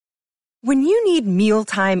When you need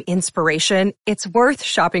mealtime inspiration, it's worth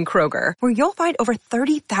shopping Kroger, where you'll find over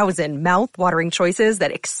 30,000 mouth-watering choices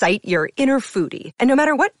that excite your inner foodie. And no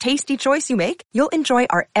matter what tasty choice you make, you'll enjoy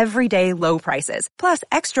our everyday low prices, plus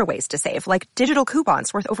extra ways to save, like digital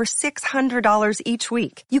coupons worth over $600 each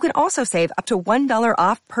week. You can also save up to $1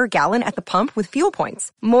 off per gallon at the pump with fuel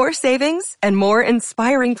points. More savings and more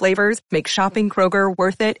inspiring flavors make shopping Kroger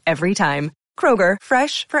worth it every time. Kroger,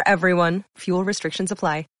 fresh for everyone. Fuel restrictions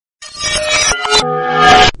apply.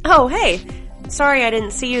 Oh, hey. Sorry I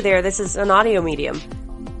didn't see you there. This is an audio medium.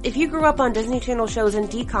 If you grew up on Disney Channel shows and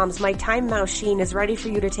DComs, my Time Machine is ready for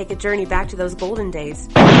you to take a journey back to those golden days.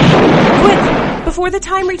 Quick! Before the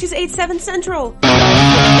time reaches 8/7 Central!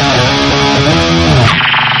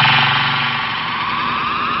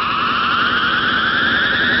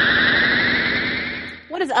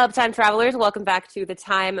 What is up, time travelers? Welcome back to the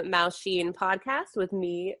Time Machine podcast with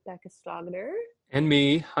me, Becca Stogner. And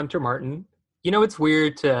me, Hunter Martin. You know, it's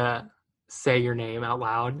weird to say your name out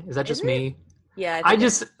loud. Is that just me? Yeah.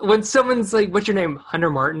 When someone's like, what's your name?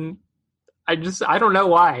 Hunter Martin? I don't know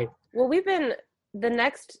why. Well, the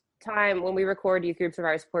next time when we record Youth Group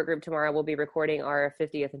Survivor Support Group tomorrow, we'll be recording our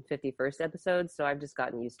 50th and 51st episodes, so I've just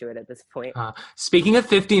gotten used to it at this point. Speaking of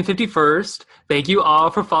 50 and 51st, thank you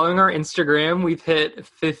all for following our Instagram. We've hit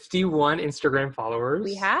 51 Instagram followers.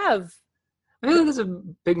 We have. I feel like that's a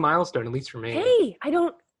big milestone, at least for me. Hey, I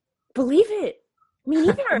don't believe it. Me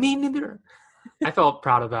neither. Me neither. I felt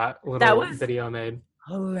proud of that little video I made.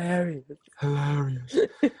 Hilarious.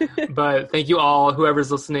 But thank you all,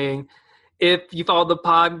 whoever's listening. If you follow the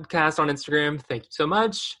podcast on Instagram, thank you so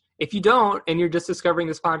much. If you don't, and you're just discovering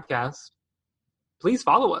this podcast, please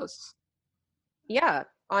follow us. Yeah.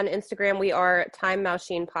 On Instagram, we are Time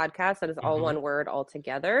Machine Podcast. That is all one word all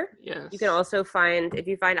together. Yes. You can also if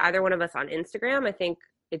you find either one of us on Instagram, I think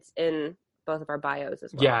it's in both of our bios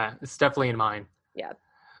as well. Yeah, it's definitely in mine. Yeah.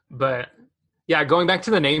 But yeah, going back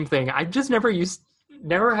to the name thing, I just never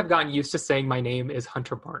have gotten used to saying my name is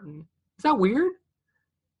Hunter Martin. Is that weird?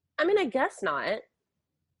 I mean, I guess not.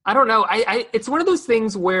 I don't know. It's one of those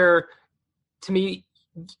things where, to me,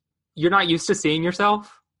 you're not used to seeing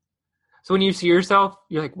yourself. So when you see yourself,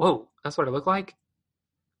 you're like, whoa, that's what I look like?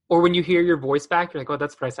 Or when you hear your voice back, you're like, oh,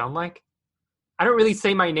 that's what I sound like? I don't really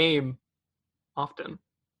say my name often.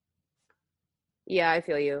 Yeah, I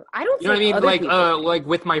feel you. I don't. You know what I mean? Like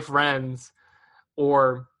with my friends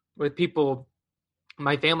or with people,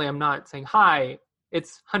 my family, I'm not saying, hi,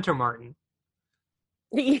 it's Hunter Martin.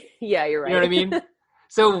 Yeah, you're right. You know what I mean?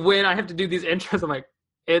 So when I have to do these intros, I'm like,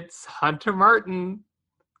 it's Hunter Martin,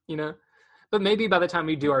 you know? But maybe by the time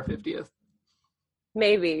we do our 50th.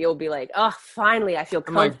 Maybe you'll be like, oh, finally, I feel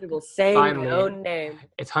comfortable saying my own name.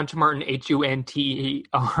 It's Hunter Martin, HUNTERMARTIN.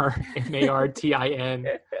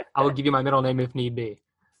 I will give you my middle name if need be.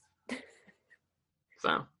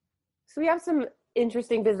 So we have some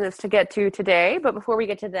interesting business to get to today. But before we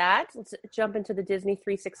get to that, let's jump into the Disney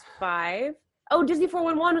 365. Oh, Disney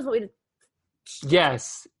 411 was what we did.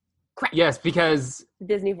 Yes. Crap. Yes, because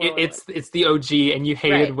Disney 411. it's the OG, and you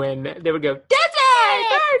hated when they would go, Disney!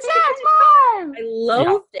 I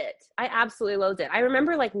loathed it. I absolutely loathed it. I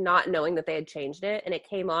remember not knowing that they had changed it, and it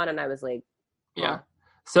came on, and I was like, oh. Yeah.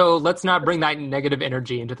 So let's not bring that negative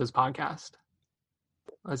energy into this podcast.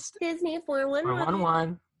 Disney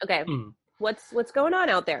 411. Okay. What's going on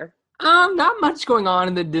out there? Not much going on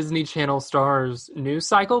in the Disney Channel Stars news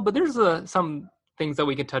cycle, but there's some things that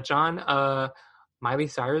we can touch on. Miley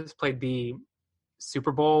Cyrus played the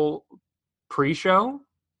Super Bowl pre-show,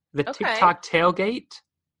 the TikTok tailgate,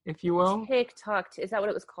 if you will. TikTok, is that what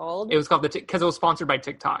it was called? It was called because it was sponsored by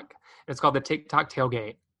TikTok. It's called the TikTok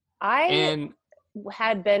tailgate. I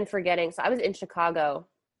had been forgetting. So I was in Chicago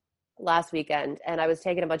last weekend, and I was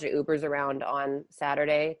taking a bunch of Ubers around on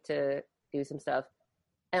Saturday to do some stuff.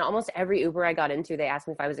 And almost every Uber I got into, they asked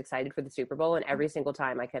me if I was excited for the Super Bowl, and every single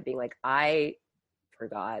time I kept being like, I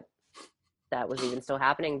forgot that was even still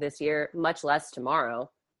happening this year, much less tomorrow.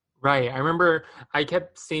 Right. I remember I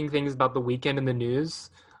kept seeing things about the weekend in the news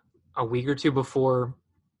a week or two before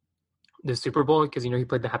the Super Bowl, because, he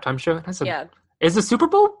played the halftime show. And I said, yeah. Is the Super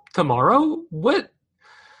Bowl tomorrow? What?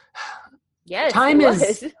 Yes, time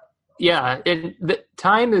is. Yeah. And the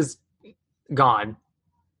time is gone.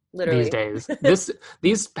 Literally. These days.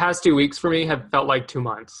 These past 2 weeks for me have felt like 2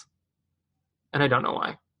 months. And I don't know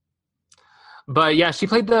why. But yeah, she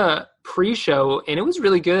played the pre-show, and it was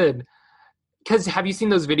really good. Because have you seen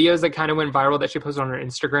those videos that kind of went viral that she posted on her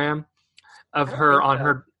Instagram of her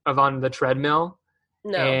on the treadmill?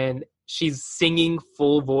 No. And she's singing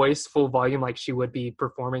full voice, full volume, like she would be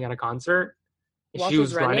performing at a concert. While she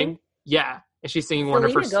was running? Yeah. And she's singing one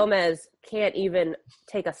of her... Selena Gomez can't even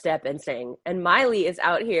take a step and sing. And Miley is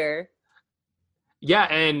out here. Yeah,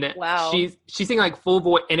 and wow. she's singing like full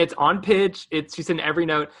voice, and it's on pitch. She's in every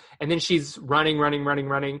note, and then she's running,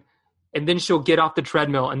 and then she'll get off the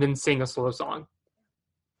treadmill and then sing a slow song.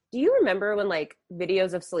 Do you remember when like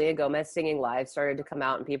videos of Selena Gomez singing live started to come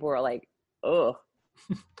out, and people were like, "Ugh."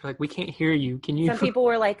 They're like, we can't hear you. Can you? Some people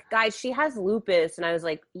were like, guys, she has lupus. And I was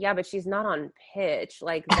like, yeah, but she's not on pitch.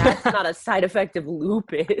 Like, that's not a side effect of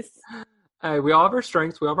lupus. We all have our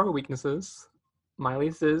strengths. We all have our weaknesses. Miley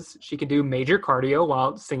says she can do major cardio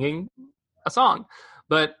while singing a song.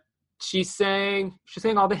 But she sang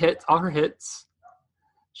all her hits.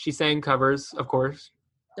 She sang covers, of course.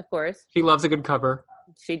 Of course. She loves a good cover.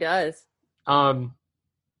 She does.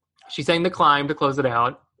 She sang The Climb to close it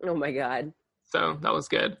out. Oh, my God. So that was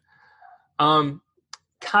good.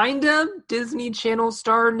 Kind of Disney Channel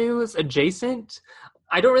star news adjacent.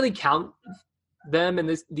 I don't really count them and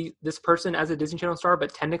this person as a Disney Channel star,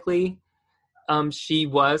 but technically she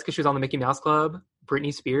was, because she was on the Mickey Mouse Club,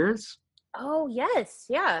 Britney Spears. Oh, yes.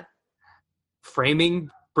 Yeah. Framing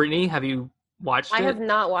Britney. Have you watched it? I have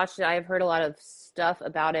not watched it. I have heard a lot of stuff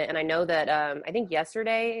about it. And I know that I think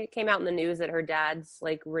yesterday it came out in the news that her dad's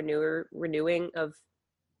like renewing of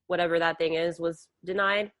whatever that thing is was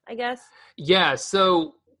denied, I guess. Yeah,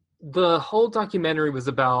 so the whole documentary was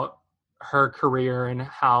about her career and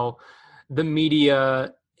how the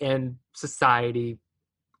media and society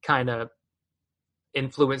kind of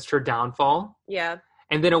influenced her downfall. Yeah.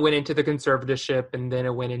 And then it went into the conservatorship, and then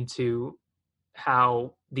it went into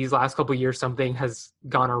how these last couple of years something has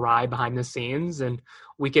gone awry behind the scenes, and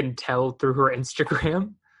we can tell through her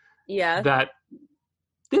Instagram that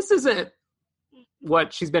this isn't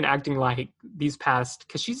what she's been acting like these past,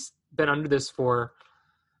 because she's been under this for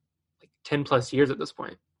like 10 plus years at this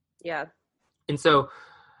point. Yeah. And so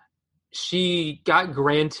she got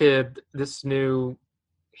granted this new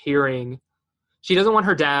hearing. She doesn't want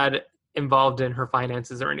her dad involved in her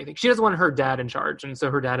finances or anything. She doesn't want her dad in charge. And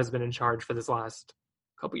so her dad has been in charge for this last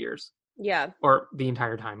couple years. Yeah. Or the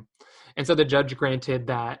entire time. And so the judge granted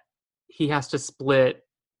that he has to split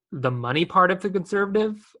the money part of the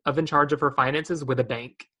conservative of in charge of her finances with a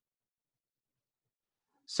bank.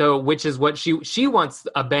 So, which is what she wants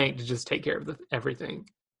a bank to just take care of everything.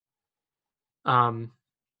 But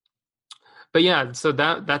yeah, so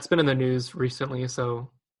that's been in the news recently.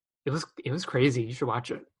 So it was crazy. You should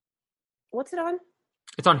watch it. What's it on?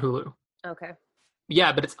 It's on Hulu. Okay.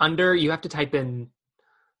 Yeah, but it's under, you have to type in,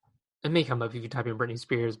 it may come up if you type in Britney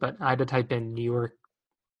Spears, but I had to type in New York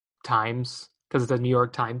Times because it's a New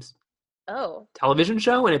York Times television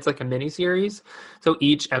show, and it's like a mini series. So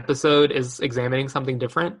each episode is examining something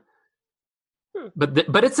different.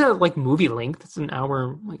 But it's a like movie length. It's an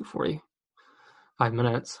hour, like 45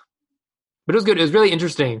 minutes. But it was good. It was really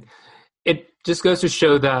interesting. It just goes to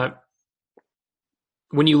show that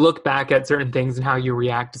when you look back at certain things and how you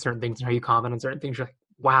react to certain things and how you comment on certain things, you're like,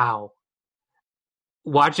 wow.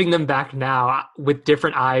 Watching them back now with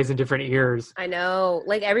different eyes and different ears. I know.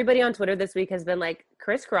 Like everybody on Twitter this week has been like,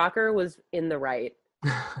 Chris Crocker was in the right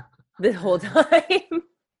the whole time.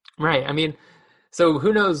 Right. I mean, so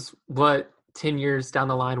who knows what 10 years down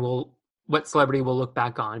the line what celebrity will look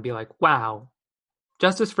back on and be like, wow,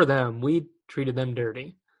 justice for them. We treated them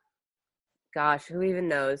dirty. Gosh, who even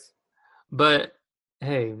knows? But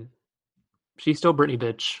hey, she's still Britney,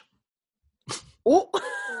 bitch. Oh.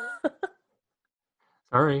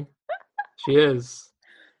 Sorry. She is.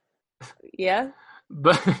 Yeah.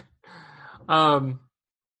 But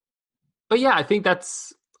yeah, I think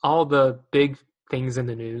that's all the big things in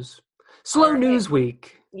the news. Slow news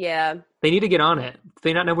week. Yeah. They need to get on it. Do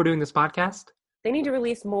they not know we're doing this podcast? They need to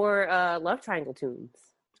release more Love Triangle tunes.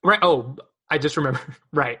 Right. Oh, I just remembered.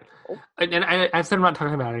 Right. Oh. And I said I'm not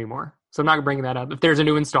talking about it anymore. So I'm not bringing that up. If there's a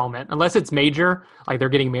new installment, unless it's major, like they're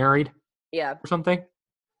getting married. Yeah. Or something.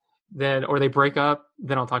 Then, or they break up,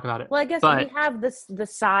 then I'll talk about it. Well, I guess we have the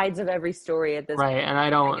sides of every story at this point. Right, and I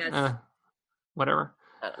don't, whatever.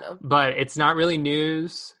 I don't know. But it's not really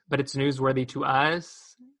news, but it's newsworthy to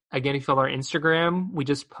us. Again, if you follow our Instagram, we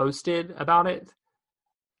just posted about it.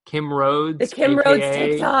 Kim Rhodes. The Kim Rhodes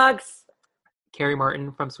TikToks. Carrie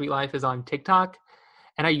Martin from Sweet Life is on TikTok.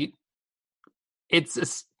 And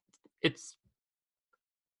it's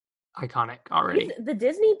iconic already. The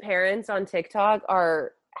Disney parents on TikTok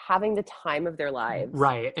are having the time of their lives.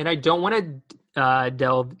 Right. And I don't want to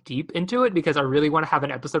delve deep into it because I really want to have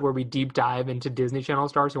an episode where we deep dive into Disney Channel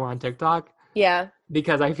stars who are on TikTok. Yeah.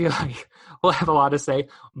 Because I feel like we'll have a lot to say.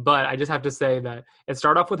 But I just have to say that it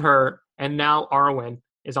started off with her, and now Arwen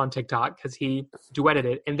is on TikTok because he duetted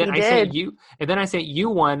it. And then I sent you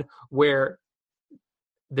one where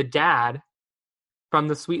the dad from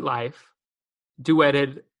The Sweet Life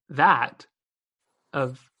duetted that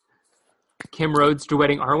of Kim Rhodes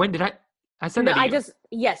duetting Arwen. Did I said No, that to you.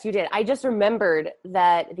 Yes, you did. I just remembered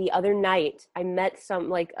that the other night I met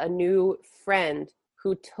a new friend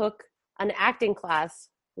who took an acting class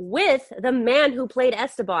with the man who played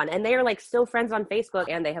Esteban, and they are like still friends on Facebook,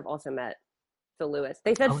 and they have also met Phil Lewis.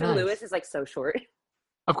 They said Phil Nice. Lewis is like so short.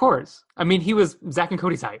 Of course. I mean, he was Zach and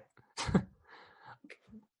Cody's height.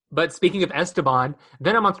 But speaking of Esteban,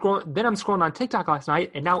 then I'm scrolling on TikTok last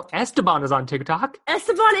night, and now Esteban is on TikTok.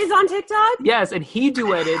 Esteban is on TikTok? Yes, and he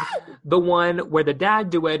duetted the one where the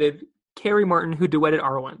dad duetted Carrie Martin, who duetted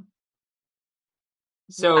Arwen.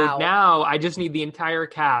 So Wow. now I just need the entire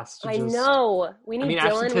cast. I know. We need Dylan,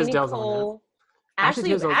 Ashley we need Tisdale's Cole. on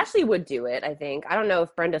it. Ashley would do it, I think. I don't know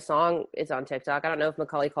if Brenda Song is on TikTok. I don't know if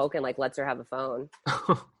Macaulay Culkin like lets her have a phone.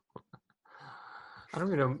 I don't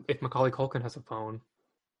even know if Macaulay Culkin has a phone.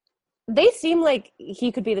 They seem like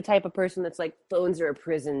he could be the type of person that's like, phones are a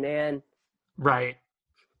prison, man. Right.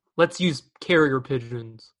 Let's use carrier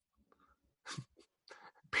pigeons.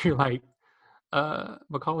 Be like,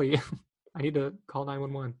 Macaulay, I need to call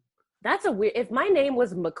 911. That's a weird. If my name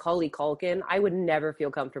was Macaulay Culkin, I would never feel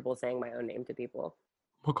comfortable saying my own name to people.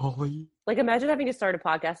 Macaulay. Like, imagine having to start a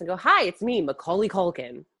podcast and go, "Hi, it's me, Macaulay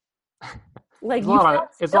Culkin." Like,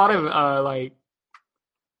 It's a lot of like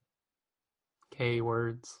K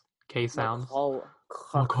words, K sounds.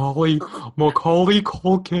 Macaulay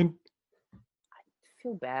Culkin. I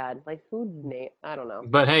feel bad. Like, who name? I don't know.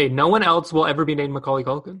 But hey, no one else will ever be named Macaulay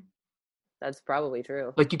Culkin. That's probably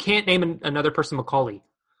true. Like, you can't name another person Macaulay.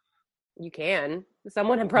 You can.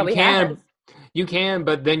 Someone probably has. You can,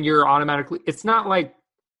 but then you're automatically. It's not like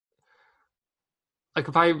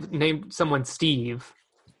if I named someone Steve,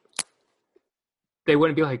 they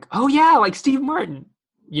wouldn't be like, "Oh yeah, like Steve Martin."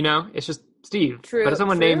 You know, it's just Steve. True. But if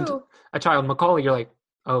someone named a child Macaulay, you're like,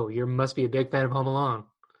 "Oh, you must be a big fan of Home Alone."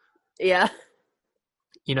 Yeah.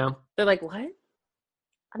 You know? They're like, "What?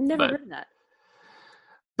 I've never heard of that."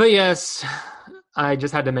 But yes, I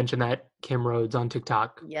just had to mention that Kim Rhodes on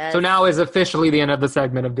TikTok. Yes. So now is officially the end of the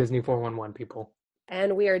segment of Disney 411, people.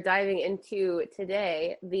 And we are diving into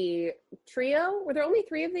today the trio. Were there only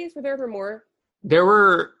 3 of these? Were there ever more? There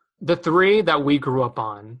were the 3 that we grew up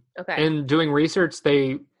on. Okay. In doing research,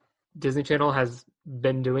 Disney Channel has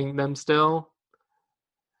been doing them still.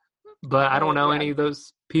 But I don't know any of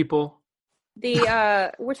those people.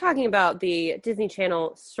 We're talking about the Disney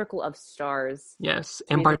Channel Circle of Stars. Yes,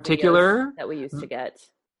 in particular that we used to get.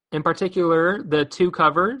 In particular, the 2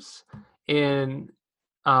 covers in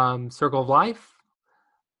Circle of Life.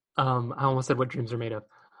 I almost said What Dreams Are Made Of.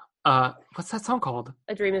 What's that song called?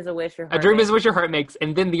 A Dream Is a Wish Your Heart A Dream Makes. Is What Your Heart Makes.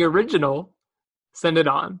 And then the original, Send It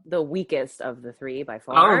On. The weakest of the 3 by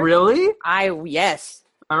far. Oh, really? Yes.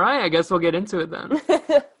 All right, I guess we'll get into it then.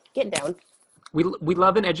 Get down. We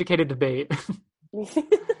love an educated debate.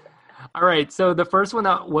 All right, so the first one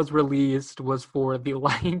that was released was for the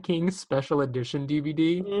Lion King Special Edition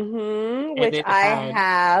DVD. Mm-hmm, which I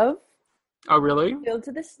have. Oh, really? Still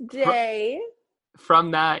to this day.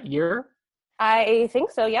 From that year? I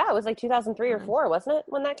think so, yeah. It was like 2003 or 4, wasn't it,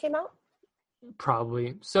 when that came out?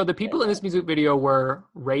 Probably. So the people in this music video were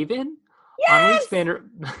Raven, Yes! Annalise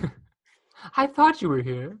I thought you were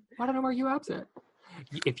here. Why did I mark you absent?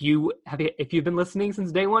 If you've been listening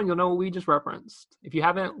since day one, you'll know what we just referenced. If you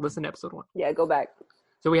haven't, listen to episode 1. Yeah, go back.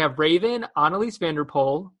 So we have Raven, Annalise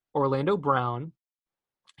Vanderpool, Orlando Brown,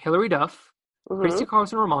 Hilary Duff, Christy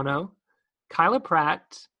Carlson Romano, Kyla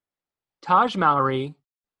Pratt, Taj Mowry,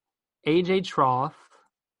 AJ Troth,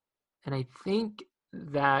 and I think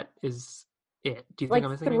that is it. Do you think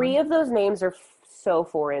I'm missing 3 anyone? of those names are so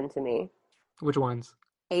foreign to me. Which ones?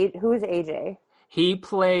 Who is AJ? He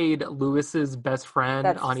played Lewis's best friend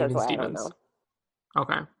on Even why Stevens. I don't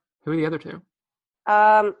Okay. Who are the other 2?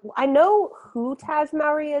 know. I know who Taj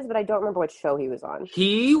Mowry is, but I don't remember what show he was on.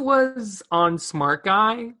 He was on Smart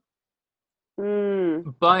Guy,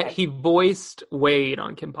 but he voiced Wade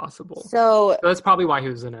on Kim Possible. So that's probably why he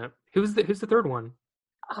was in it. Who's the 3rd one?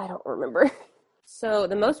 I don't remember. So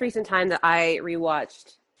the most recent time that I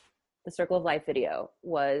rewatched the Circle of Life video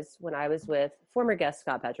was when I was with former guest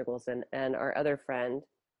Scott Patrick Wilson and our other friend,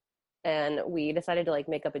 and we decided to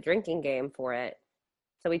make up a drinking game for it.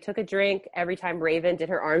 So we took a drink every time Raven did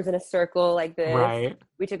her arms in a circle like this. Right.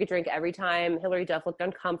 We took a drink every time Hilary Duff looked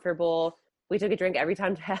uncomfortable. We took a drink every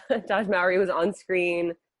time Taj Mowry was on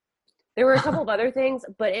screen. There were a couple of other things,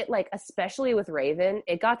 but it especially with Raven,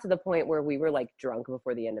 it got to the point where we were drunk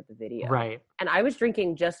before the end of the video. Right. And I was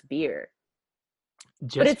drinking just beer.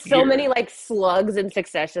 But it's so many slugs in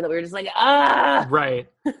succession that we were just ah. Right.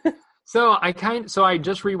 So I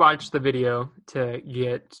just rewatched the video to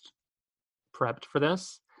get prepped for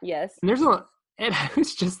this. Yes. And and I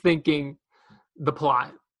was just thinking the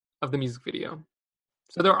plot of the music video.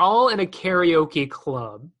 So they're all in a karaoke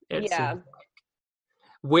club. It Yeah. seems like,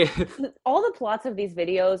 with all the plots of these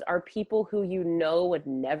videos are people who would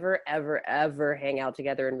never, ever, ever hang out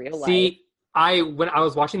together in real life. See, when I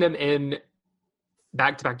was watching them in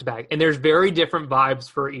back to back to back, and there's very different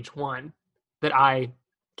vibes for each one that I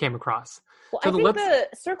came across. Well, So I think the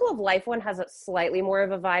Circle of Life one has a slightly more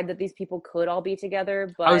of a vibe that these people could all be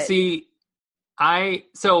together. But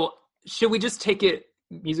so should we just take it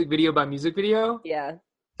music video by music video? Yeah.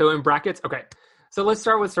 So in brackets, okay. So let's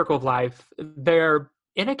start with Circle of Life. They're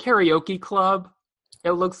in a karaoke club,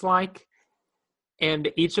 it looks like,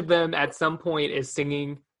 and each of them at some point is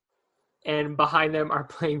singing, and behind them are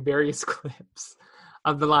playing various clips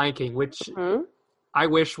of The Lion King, which I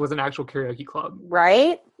wish was an actual karaoke club.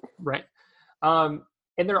 Right? Right. And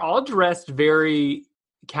they're all dressed very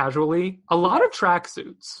casually. A lot of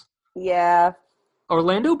tracksuits. Yeah.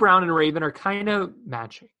 Orlando Brown and Raven are kind of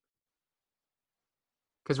matching.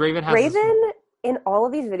 Because Raven has... in all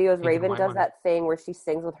of these videos, Raven does that thing where she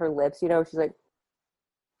sings with her lips. You know, she's like...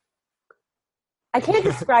 I can't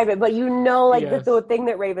describe it, but like yes. the thing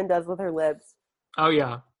that Raven does with her lips. Oh,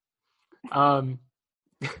 yeah.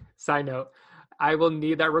 Side note, I will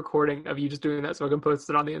need that recording of you just doing that so I can post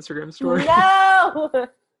it on the Instagram story. No!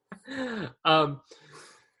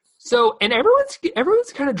 So, and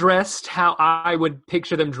everyone's kind of dressed how I would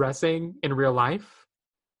picture them dressing in real life.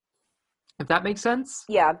 If that makes sense?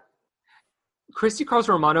 Yeah. Christy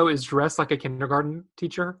Carlson Romano is dressed like a kindergarten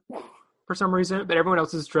teacher for some reason, but everyone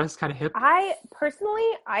else is dressed kind of hip. I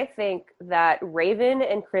think that Raven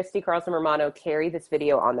and Christy Carlson Romano carry this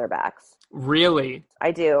video on their backs. Really?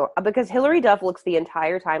 I do. Because Hilary Duff looks the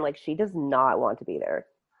entire time like she does not want to be there.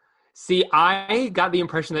 See, I got the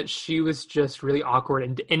impression that she was just really awkward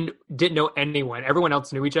and didn't know anyone. Everyone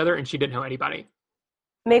else knew each other and she didn't know anybody.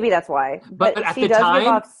 Maybe that's why. But at she the does time, give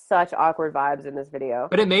off such awkward vibes in this video.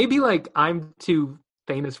 But it may be like, I'm too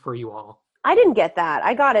famous for you all. I didn't get that.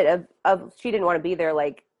 I got it of she didn't want to be there,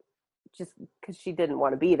 like, just because she didn't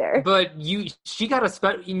want to be there. But she got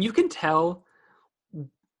and you can tell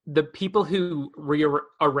the people who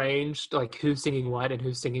rearranged, like, who's singing what and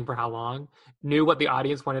who's singing for how long, knew what the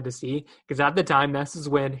audience wanted to see. Because at the time, this is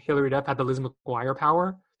when Hilary Duff had the Liz McGuire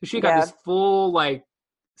power. So she got this full, like,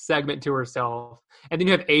 segment to herself. And then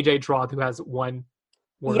you have AJ Troth, who has one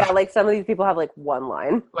word. Yeah, like, some of these people have, like, one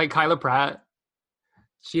line. Like Kyla Pratt,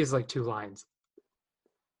 she has, like, 2 lines.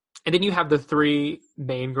 And then you have the 3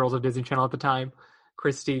 main girls of Disney Channel at the time,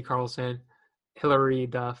 Christy Carlson, Hilary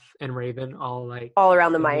Duff, and Raven, all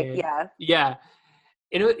around the mic. Yeah.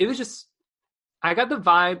 And it was just, I got the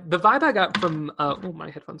vibe I got from my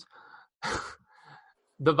headphones.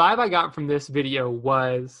 The vibe I got from this video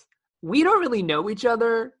was, we don't really know each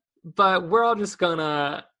other, but we're all just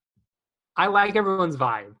gonna, I like everyone's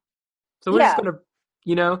vibe, so we're just gonna,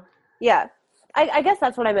 yeah, I guess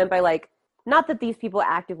that's what I meant by, like, not that these people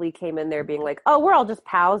actively came in there being like, oh, we're all just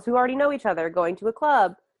pals who already know each other going to a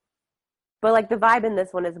club. But, like, the vibe in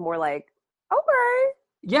this one is more like, okay.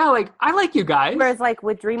 Yeah, like, I like you guys. Whereas, like,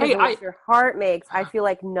 with Dream is What Your Heart Makes, I feel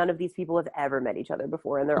like none of these people have ever met each other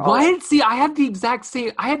before. And they're all... What? See, I had the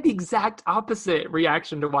exact opposite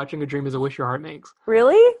reaction to watching A Dream is a Wish Your Heart Makes.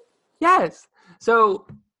 Really? Yes. So,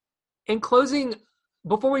 in closing,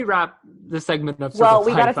 before we wrap this segment of Circle of Life...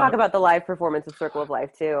 Well, we got to talk about the live performance of Circle of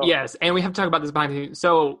Life, too. Yes, and we have to talk about this behind the scenes.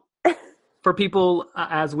 So, for people,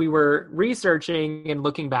 as we were researching and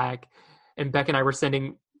looking back, and Beck and I were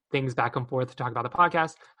sending things back and forth to talk about the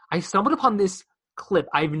podcast, I stumbled upon this clip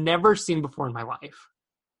I've never seen before in my life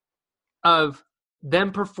of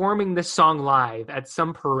them performing this song live at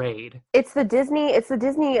some parade. It's the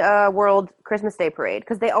Disney World Christmas Day parade,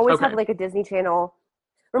 because they always have, like, a Disney Channel.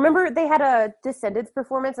 Remember they had a Descendants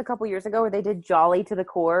performance a couple years ago where they did Jolly to the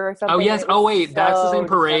Core or something? Oh, yes. Oh, wait. That's the same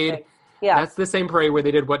parade. Disgusting. Yeah. That's the same parade where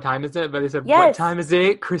they did What Time Is It? But they said, yes. What time is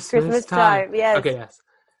it? Christmas time. Yes. Okay, yes.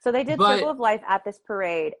 So they did Circle of Life at this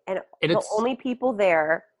parade, and the only people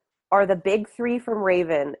there are the big 3 from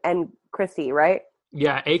Raven and Christy, right?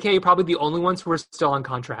 Yeah, aka probably the only ones who are still on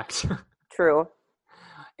contract. True.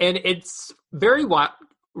 And it's very wild.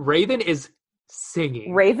 Raven is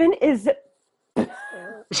singing. Raven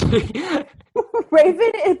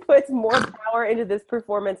puts more power into this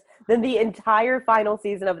performance than the entire final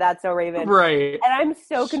season of That's So Raven. Right. And I'm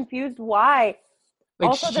so confused why. Like,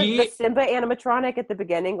 also, the Simba animatronic at the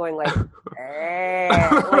beginning going like,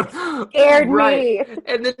 like, scared me.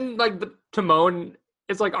 And then, like, Timon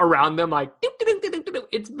it's like around them, like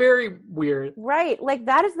it's very weird. Right. Like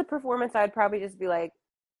that is the performance I'd probably just be like,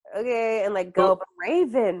 okay, and like go. But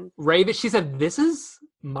Raven, she said, "This is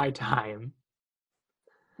my time."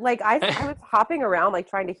 Like I was hopping around, like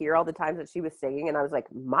trying to hear all the times that she was singing, and I was like,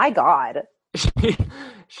 my God.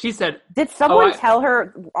 She said, did someone tell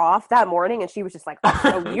her off that morning, and she was just like,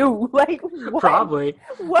 oh, you like what? Probably.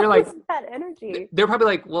 What was like, that energy? They're probably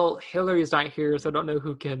like, well, Hillary's not here, so I don't know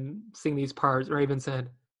who can sing these parts. Raven said,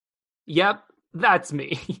 yep, that's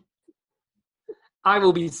me. I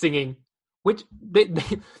will be singing. Which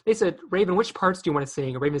they said, Raven, which parts do you want to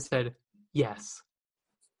sing? And Raven said, yes.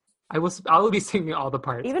 I will be singing all the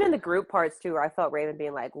parts. Even in the group parts too, where I felt Raven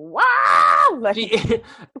being like, wow. Like,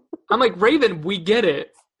 I'm like, Raven, we get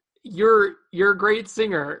it. You're a great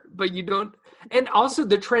singer, but you don't. And also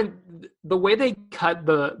the way they cut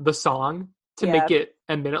the song to make it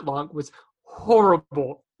a minute long was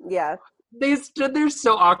horrible. Yeah. They stood there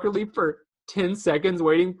so awkwardly for 10 seconds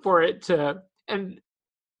waiting for it to, and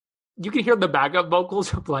you can hear the backup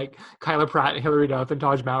vocals of like Kyla Pratt and Hilary Duff and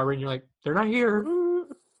Taj Mowry, and you're like, they're not here.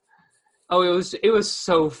 Oh, it was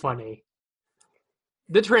so funny.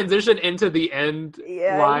 The transition into the end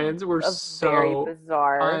lines were so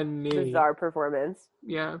very bizarre performance.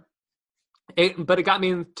 Yeah, but it got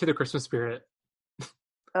me into the Christmas spirit.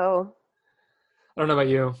 Oh, I don't know about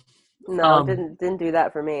you. No, didn't do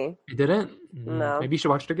that for me. It didn't. No, maybe you should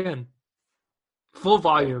watch it again. Full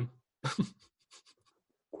volume.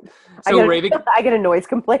 Raven, I get a noise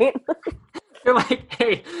complaint. You're like,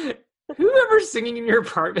 hey, whoever's singing in your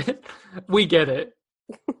apartment, we get it.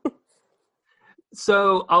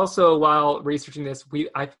 So also while researching this,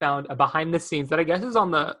 I found a behind the scenes that I guess is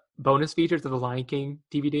on the bonus features of the Lion King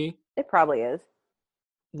DVD. It probably is.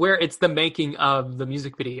 Where it's the making of the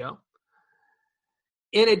music video.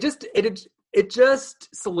 And it just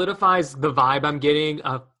solidifies the vibe I'm getting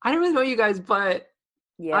of, I don't really know you guys, but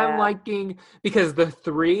I'm liking, because the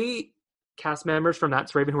 3 cast members from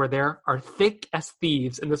That's Raven who are there are thick as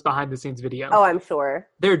thieves in this behind the scenes video. Oh, I'm sure.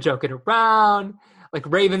 They're joking around. Like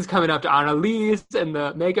Raven's coming up to Annalise and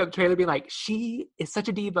the makeup trailer being like, she is such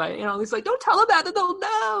a diva. You know, he's like, don't tell them that, they'll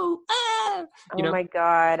know. Ah! My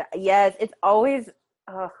God. Yes, it's always,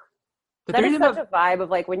 that is such a vibe of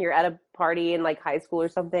like when you're at a party in like high school or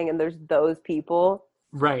something and there's those people.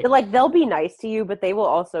 Right. Like they'll be nice to you, but they will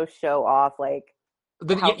also show off like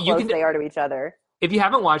how close they are to each other. If you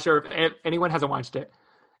haven't watched it, or if anyone hasn't watched it,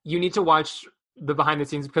 you need to watch the behind the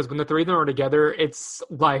scenes, because when the 3 of them are together, it's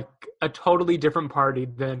like a totally different party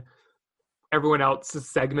than everyone else's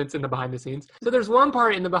segments in the behind the scenes. So there's one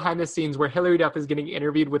part in the behind the scenes where Hilary Duff is getting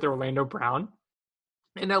interviewed with Orlando Brown.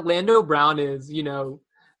 And Orlando Brown is,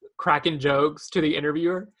 cracking jokes to the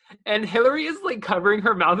interviewer. And Hilary is like covering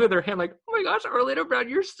her mouth with her hand like, oh my gosh, Orlando Brown,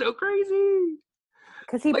 you're so crazy.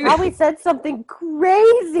 Because he probably said something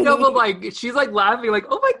crazy. No, but like, she's like laughing like,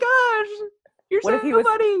 oh my gosh, you're so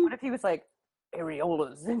funny. What if he was like,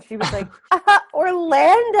 areolas, and she was like,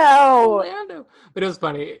 Orlando. But it was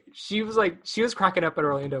funny. She was cracking up at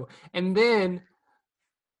Orlando, and then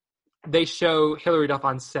they show Hilary Duff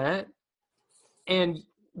on set, and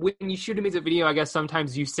when you shoot a music video, I guess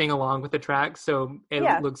sometimes you sing along with the track, so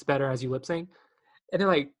it looks better as you lip sync. And then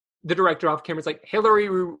like the director off camera is like, Hilary,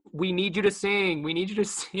 we need you to sing,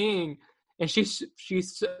 and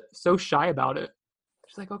she's so shy about it.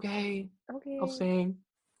 She's like, okay, I'll sing.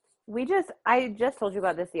 I just told you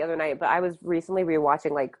about this the other night, but I was recently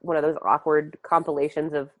rewatching like one of those awkward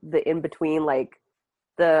compilations of the in between, like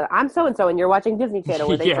the I'm so and so and you're watching Disney Channel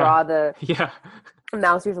where they draw the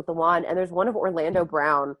mouse ears with the wand, and there's one of Orlando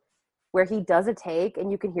Brown where he does a take and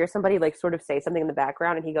you can hear somebody like sort of say something in the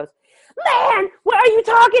background and he goes, man, what are you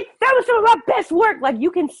talking? That was some of my best work. Like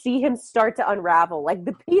you can see him start to unravel. Like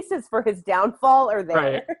the pieces for his downfall are there.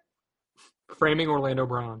 Right. Framing Orlando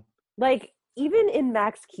Brown. Like even in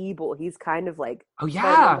Max Keeble, he's kind of like, oh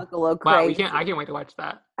yeah, look a little Wow, crazy. I can't wait to watch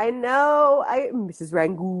that. I know, Mrs.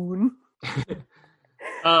 Rangoon.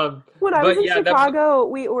 When I was in Chicago,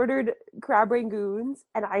 we ordered crab rangoons,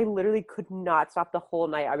 and I literally could not stop the whole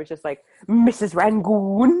night. I was just like, Mrs.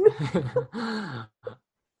 Rangoon.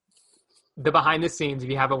 The behind the scenes, if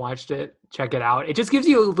you haven't watched it, check it out. It just gives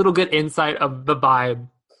you a little good insight of the vibe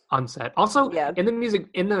on set. Also, in the music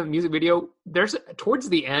video, there's towards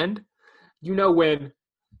the end, when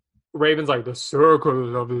Raven's like the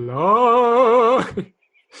circle of love,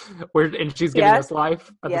 and she's giving us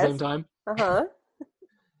life at the same time.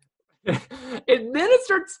 And then it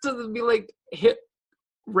starts to be like hit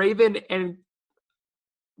Raven and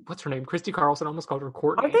what's her name? Christy Carlson, almost called her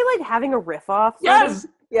Courtney. Aren't they like having a riff off? Yes,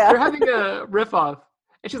 yeah, they're having a riff off,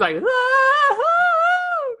 and she's like, ah!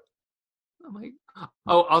 I'm like,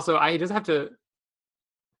 Oh, also, I just have to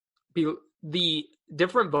be the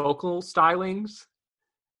different vocal stylings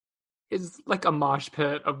is like a mosh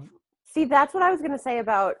pit of. See, that's what I was gonna say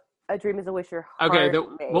about A Dream Is a Wish Your Okay, Heart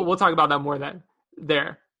we'll Makes. talk about that more then.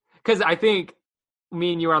 There, because I think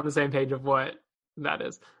me and you are on the same page of what that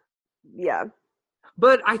is. Yeah.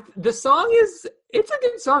 But the song it's a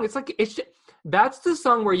good song. It's like that's the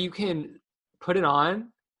song where you can put it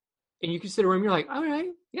on and you can sit around and you're like, all right,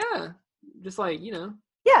 yeah, just like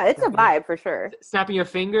Yeah, it's a snapping your, vibe for sure. snapping your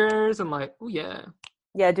fingers and like, oh yeah,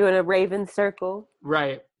 Yeah, doing a Raven circle.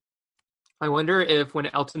 right. I wonder if when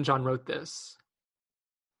Elton John wrote this,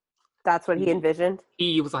 That's what he envisioned.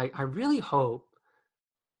 he was like, I really hope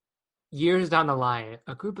years down the line,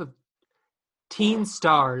 a group of teen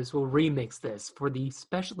stars will remix this for the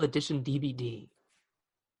special edition DVD.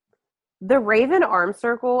 The Raven arm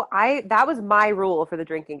circle, that was my rule for the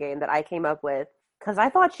drinking game that I came up with. Because I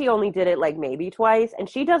thought she only did it like maybe twice, and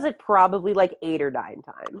she does it probably like 8 or 9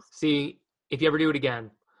 times. See, if you ever do it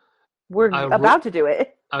again, We're about to do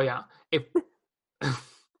it. oh yeah, if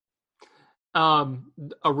a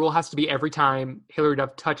rule has to be every time Hilary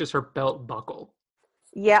Duff touches her belt buckle.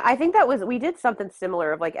 Yeah, I think we did something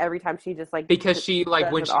similar of like every time she just like. Because she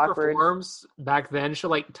like when she awkward. performs back then, she'll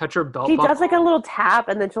like touch her belt She buckle. does like a little tap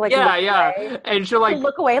and then she'll like yeah, look yeah, away. and she'll like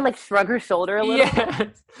look away and like shrug her shoulder a little.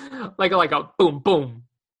 Yes, like a boom boom.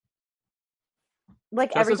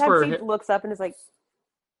 Like Justice every time she looks up and is like,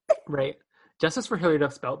 right. Justice for Hilary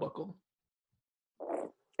Duff's belt buckle.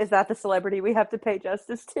 Is that the celebrity we have to pay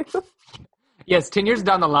justice to? Yes, 10 years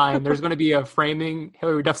down the line, there's going to be a framing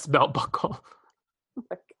Hilary Duff's belt buckle. Oh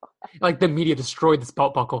my God. Like the media destroyed this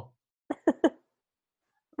belt buckle.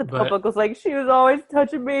 The belt buckle's like, she was always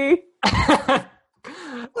touching me.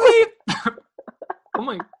 Leave. Oh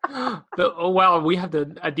my! Oh wow, we have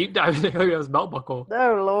a deep dive into Hilary Duff's belt buckle.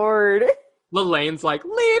 Oh Lord. Lelane's like,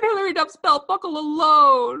 leave Hilary Duff's belt buckle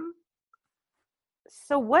alone.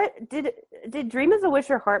 So what did Dream Is a Wish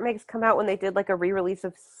Your Heart Makes come out when they did like a re-release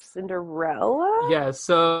of Cinderella? Yeah,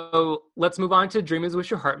 so let's move on to Dream Is a Wish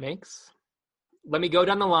Your Heart Makes. Let me go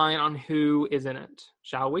down the line on who is in it,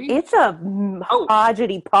 shall we? It's a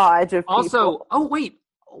hodgety podge of also, people.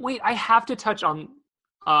 Wait, I have to touch on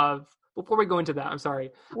before we go into that, I'm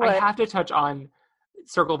sorry. What? I have to touch on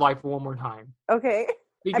Circle of Life one more time. Okay.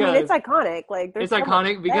 Because I mean, it's iconic. Like, it's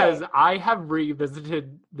iconic because I have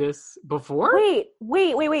revisited this before.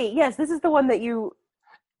 Wait. Yes, this is the one that you.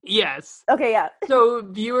 Yes. Okay, yeah. So,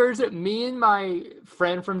 viewers, me and my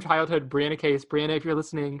friend from childhood, Brianna Case. Brianna, if you're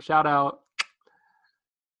listening, shout out.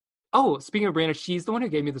 Oh, speaking of Brianna, she's the one who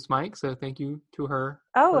gave me this mic, so thank you to her.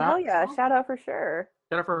 Oh, hell yeah. Shout out for sure.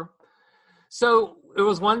 Shout out for her. So, it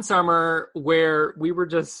was one summer where we were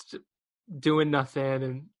just doing nothing,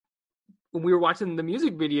 and when we were watching the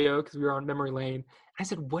music video, because we were on memory lane, I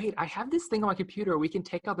said, wait, I have this thing on my computer. We can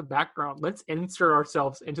take out the background. Let's insert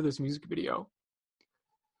ourselves into this music video.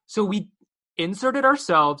 So we inserted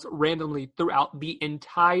ourselves randomly throughout the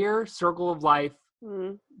entire Circle of Life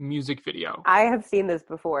music video. I have seen this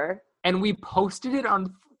before. And we posted it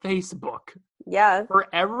on Facebook. Yeah. For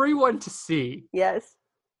everyone to see. Yes.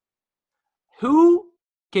 Who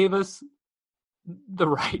gave us the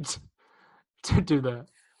right to do that?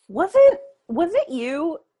 Was it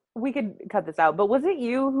you? We could cut this out, but was it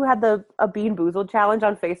you who had a Bean Boozled challenge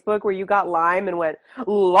on Facebook where you got lime and went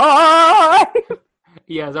lime?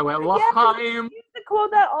 Yes, I went Yes, lime. you used to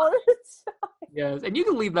quote that all the time. Yes, and you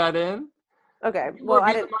can leave that in. Okay, well,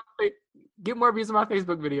 Get more views on my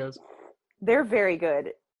Facebook videos. They're very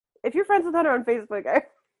good. If you're friends with Hunter on Facebook, I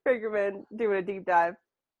recommend doing a deep dive.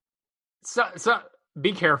 So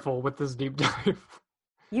be careful with this deep dive.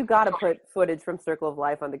 You gotta put footage from Circle of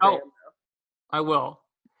Life on the gram. I will.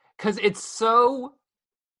 Because it's so...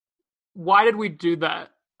 Why did we do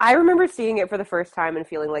that? I remember seeing it for the first time and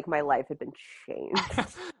feeling like my life had been changed.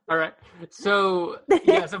 All right. So,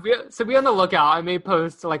 yeah, so be on the lookout. I may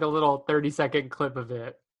post like a little 30-second clip of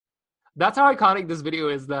it. That's how iconic this video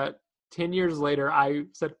is that 10 years later, I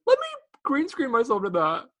said, let me green screen myself to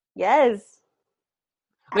that. Yes.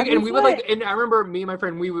 Like, and we would and I remember me and my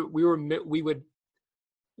friend, we would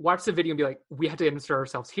watch the video and be like, we have to insert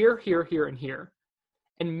ourselves here, here, here, and here,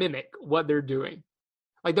 and mimic what they're doing.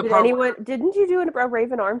 Like the didn't you do a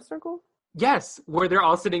Raven arm circle? Yes, where they're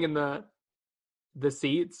all sitting in the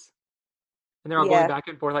seats, and they're all going back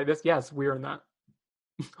and forth like this. Yes, we're in that.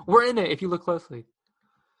 We're in it if you look closely.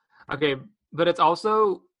 Okay, but it's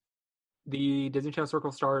also the Disney Channel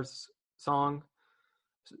Circle Stars song.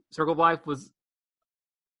 Circle of Life was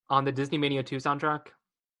on the Disney Mania 2 soundtrack.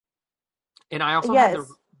 And I also had the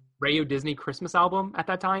Radio Disney Christmas album at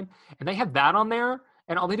that time. And they had that on there.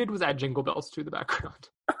 And all they did was add Jingle Bells to the background.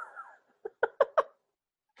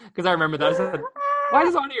 Because I remember that. I said, why is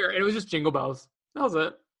this on here? And it was just Jingle Bells. That was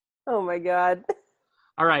it. Oh my God.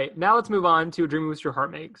 All right. Now let's move on to Dream Moves Your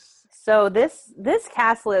Heart Makes. So this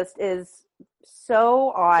cast list is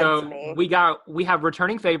so odd to me. We have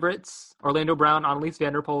returning favorites: Orlando Brown, Annalise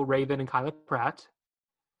Vanderpool, Raven, and Kyla Pratt.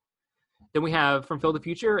 Then we have from Phil the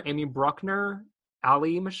Future, Amy Bruckner,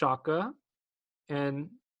 Ali Mashaka, and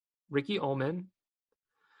Ricky Ullman.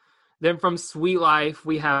 Then from Sweet Life,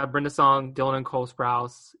 we have Brenda Song, Dylan and Cole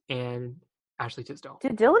Sprouse, and Ashley Tisdale.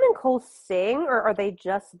 Did Dylan and Cole sing, or are they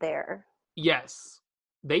just there? Yes.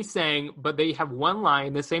 They sang, but they have one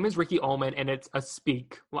line, the same as Ricky Ullman, and it's a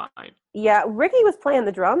speak line. Yeah, Ricky was playing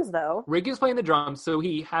the drums, though. Ricky was playing the drums, so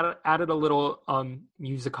he had added a little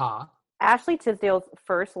musica. Ashley Tisdale's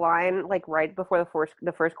first line, like right before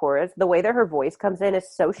the first chorus, the way that her voice comes in is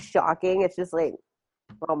so shocking. It's just like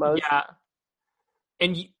almost. Yeah.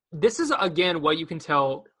 And this is, again, what you can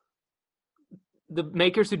tell. The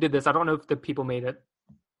makers who did this, I don't know if the people made it,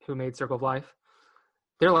 who made Circle of Life.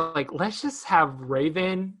 They're like, let's just have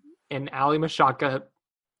Raven and Ali Mashaka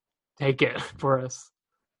take it for us.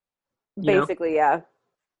 Basically, yeah.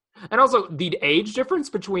 And also, the age difference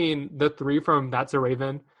between the three from That's a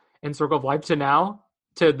Raven and Circle of Life to now,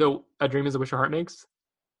 to A Dream is a Wish Your Heart Makes,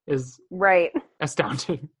 is right.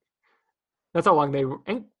 Astounding. That's how long they were.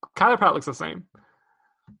 And Kyla Pratt looks the same.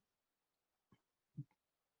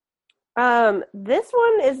 This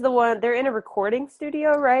one is the one, they're in a recording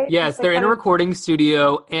studio, right? Yes, they're in a recording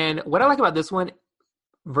studio. And what I like about this one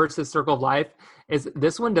versus Circle of Life is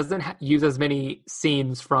this one doesn't use as many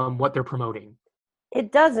scenes from what they're promoting.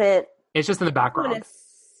 It doesn't. It's just in the background.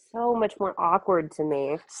 It's so much more awkward to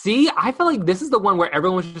me. See, I feel like this is the one where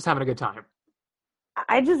everyone's just having a good time.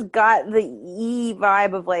 I just got the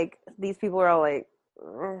vibe of like, these people are all like,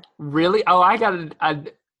 Really? Oh, I got a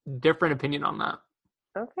different opinion on that.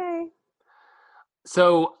 Okay.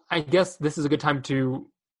 So I guess this is a good time to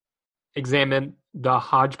examine the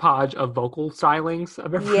hodgepodge of vocal stylings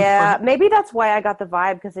of everyone. Yeah, maybe that's why I got the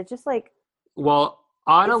vibe, because it's just like... Well,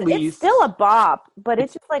 Annalise... It's still a bop, but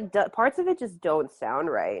it's just like parts of it just don't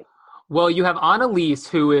sound right. Well, you have Annalise,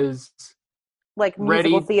 who is... like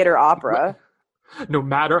musical theater opera. No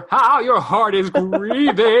matter how your heart is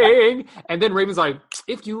grieving. And then Raven's like,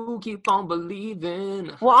 if you keep on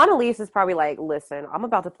believing. Well, Annalise is probably like, listen, I'm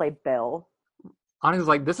about to play Bill. Annalise's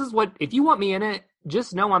like, this is what, if you want me in it,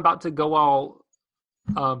 just know I'm about to go all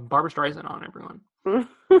Barbra Streisand on everyone.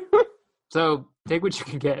 So take what you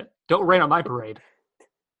can get. Don't rain on my parade.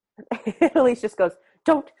 Annalise just goes,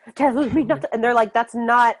 don't tell me not to. And they're like, that's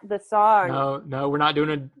not the song. No, we're not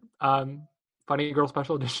doing a Funny Girl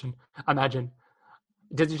Special Edition. Imagine.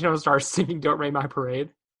 Disney Channel stars singing Don't Rain My Parade.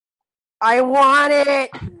 I want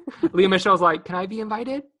it. Lea Michele's like, can I be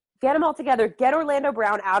invited? Get them all together. Get Orlando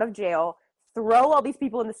Brown out of jail. Throw all these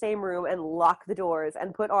people in the same room and lock the doors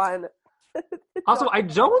and put on... Also, I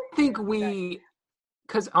don't think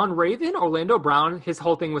because on Raven, Orlando Brown, his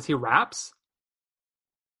whole thing was he raps.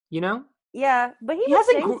 You know? Yeah, but he would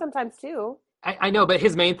sing sometimes too. I know, but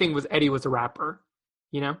his main thing was Eddie was a rapper.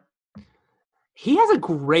 You know? He has a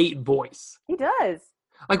great voice. He does.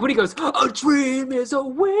 Like when he goes, a dream is a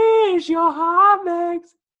wish your heart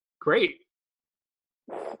makes. Great.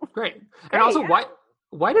 And also, yeah.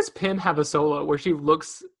 why does Pim have a solo where she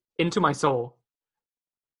looks into my soul?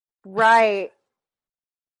 Right.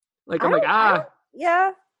 Like,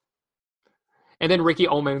 Yeah. And then Ricky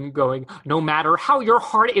Ullman going, no matter how your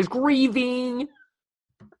heart is grieving.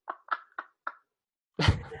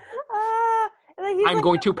 I'm like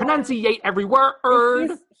going to pronunciate every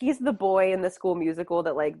word. He's the boy in the School Musical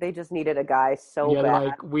that like they just needed a guy so bad.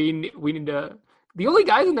 Like we need to. The only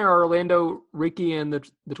guys in there are Orlando, Ricky, and the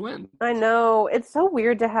twins. I know, it's so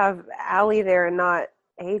weird to have Allie there and not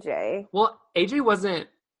AJ. Well, AJ wasn't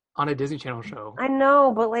on a Disney Channel show. I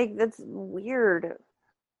know, but like that's weird.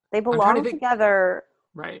 They belong together,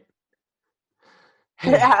 right?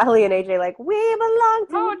 Allie and AJ like we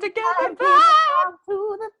belong together. We belong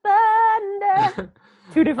to the thunder.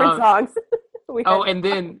 Two different songs. and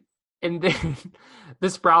then the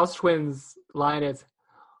Sprouse twins line is,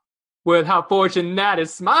 "With how fortunate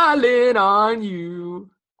is smiling on you."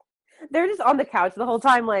 They're just on the couch the whole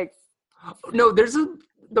time, like. No, there's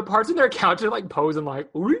the parts in their couch are like posing like,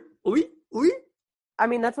 "Oi, oi, oi." I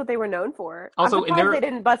mean, that's what they were known for. Also, I'm surprised they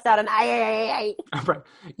didn't bust out an ay. Right.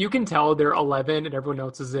 You can tell they're 11 and everyone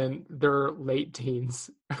else is in their late teens,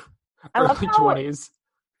 early 20s.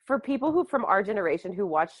 For people who from our generation who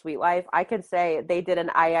watch Sweet Life, I could say they did an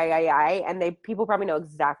ay, and people probably know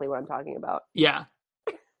exactly what I'm talking about. Yeah.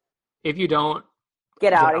 If you don't,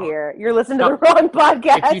 Get out of out. here. You're listening to the wrong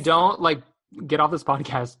podcast. If you don't, like, get off this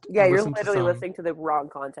podcast. Yeah, you're literally listening to the wrong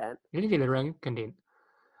content. You're the wrong content.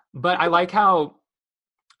 But I like how,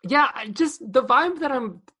 just the vibe that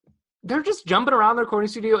they're just jumping around the recording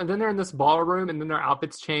studio, and then they're in this ballroom, and then their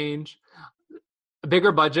outfits change. A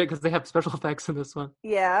bigger budget because they have special effects in this one.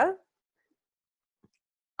 Yeah.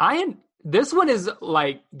 This one is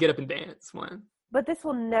like get up and dance one. But this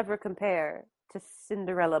will never compare to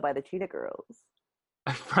Cinderella by the Cheetah Girls.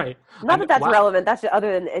 Right. Not that that's relevant. That's just,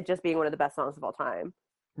 other than it just being one of the best songs of all time.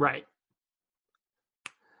 Right.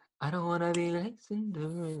 I don't want to be like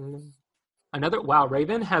Cinderella.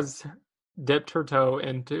 Raven has dipped her toe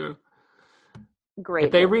into. Great.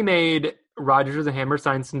 If they remade Rodgers and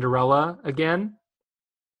Hammerstein Cinderella again,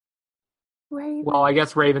 Raven. Well, I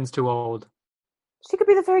guess Raven's too old. She could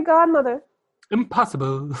be the fairy godmother.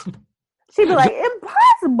 Impossible. She'd be like,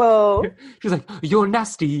 impossible. She's like, you're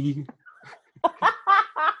nasty.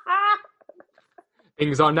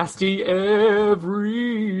 Things are nasty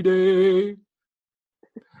every day.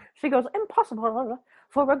 She goes, impossible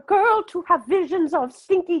for a girl to have visions of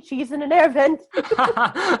stinky cheese in an air vent.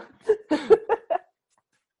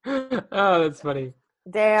 Oh, that's funny.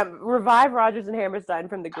 Damn, revive Rodgers and Hammerstein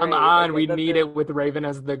from the grave. Come on, we need it with Raven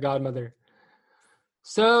as the godmother.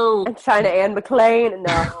 So and China Anne McClain.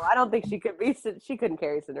 No, I don't think she could be. She couldn't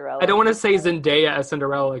carry Cinderella. I don't want to say Zendaya as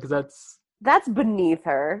Cinderella because that's beneath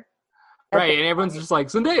her. Right, and everyone's just like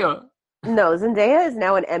Zendaya. No, Zendaya is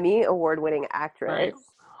now an Emmy award-winning actress. Right.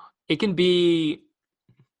 It can be.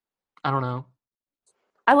 I don't know.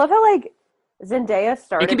 I love how like Zendaya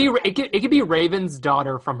started. It could be Raven's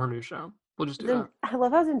daughter from her new show. We'll just do that. I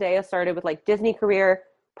love how Zendaya started with like Disney career,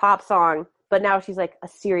 pop song, but now she's like a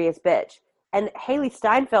serious bitch. And Haley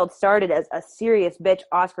Steinfeld started as a serious bitch,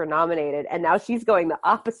 Oscar nominated, and now she's going the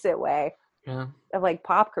opposite way of like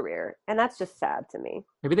pop career, and that's just sad to me.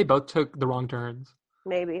 Maybe they both took the wrong turns.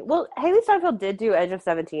 Maybe. Well, Haley Steinfeld did do Edge of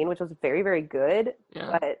 17, which was very, very good.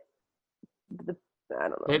 Yeah. But I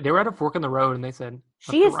don't know. They were at a fork in the road, and they said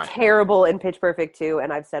she is terrible in Pitch Perfect 2,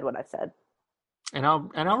 and I've said what I've said. And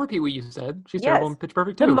I'll repeat what you said. She's terrible in Pitch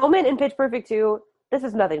Perfect 2. The moment in Pitch Perfect 2, this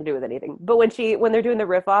has nothing to do with anything. But when they're doing the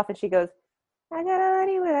riff off, and she goes, "I got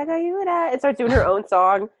you," and starts doing her own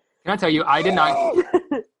song. Can I tell you, I did not.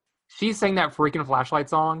 She sang that freaking Flashlight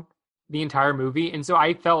song the entire movie, and so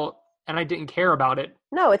I felt, and I didn't care about it.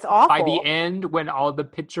 No, it's awful. By the end, when all the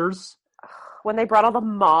pictures, when they brought all the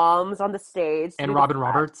moms on the stage, and Robin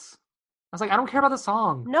Roberts, I was like, I don't care about the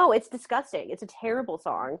song. No, it's disgusting. It's a terrible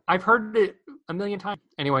song. I've heard it a million times.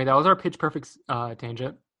 Anyway, that was our Pitch Perfect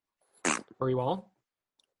tangent for you all.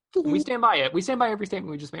 We stand by it. We stand by every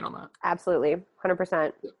statement we just made on that. Absolutely.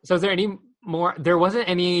 100%. So is there any more? There wasn't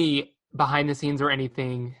any behind the scenes or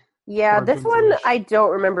anything. Yeah, this one I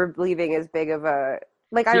don't remember believing as big of a...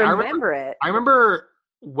 Like, I remember it. I remember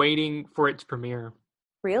waiting for it to premiere.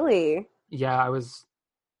 Really? Yeah, it was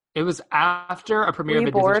after a premiere of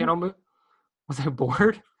a Disney Channel movie. Was I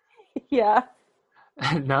bored? Yeah.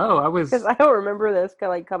 No, I was... Because I don't remember this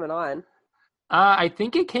coming on. I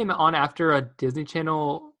think it came on after a Disney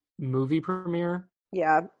Channel movie premiere.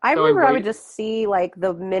 Yeah. I remember I would just see, like,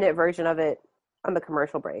 the minute version of it on the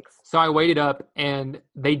commercial breaks. So I waited up, and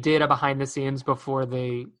they did a behind the scenes before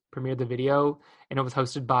they premiered the video, and it was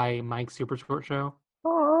hosted by Mike's Super Short Show.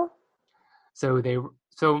 Aww.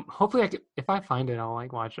 So hopefully, if I find it, I'll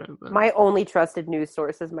watch it. But... My only trusted news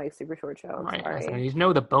source is Mike's Super Short Show. Right. I need to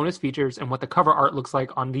know the bonus features and what the cover art looks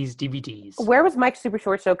like on these DVDs. Where was Mike's Super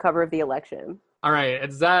Short Show cover of the election? All right.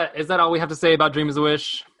 Is that all we have to say about Dream is a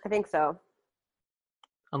Wish? I think so.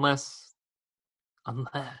 Unless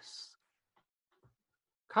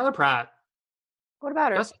Kyla Pratt. What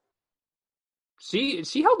about her?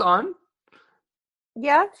 She held on.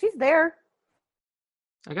 Yeah, she's there.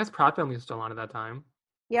 I guess Pratt Family was still on at that time.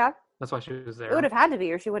 Yeah. That's why she was there. It would have had to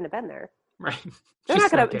be, or she wouldn't have been there. Right.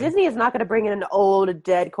 Disney is not gonna bring in an old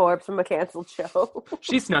dead corpse from a canceled show.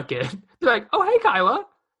 She snuck in. They're like, "Oh, hey, Kyla,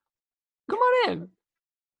 come on in."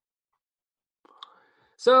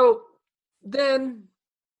 So then,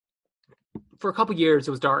 for a couple years,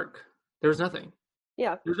 it was dark. There was nothing.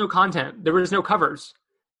 Yeah. There was no content. There was no covers.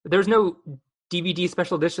 There was no DVD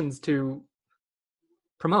special editions to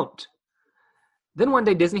promote. Then one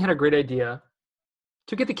day, Disney had a great idea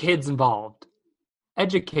to get the kids involved,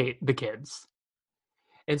 educate the kids.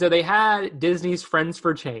 And so they had Disney's Friends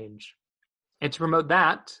for Change. And to promote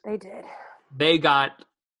that, they did. They got...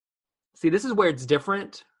 See, this is where it's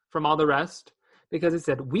different from all the rest, because it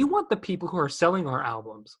said, we want the people who are selling our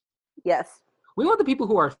albums. Yes. We want the people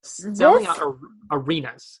who are selling out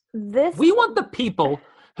arenas. We want the people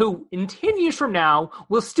who, in 10 years from now,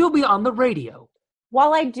 will still be on the radio.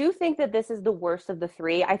 While I do think that this is the worst of the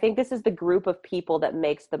three, I think this is the group of people that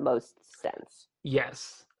makes the most sense.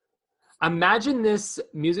 Yes. Imagine this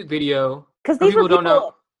music video. Because these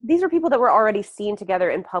are people that were already seen together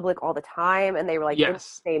in public all the time, and they were like in the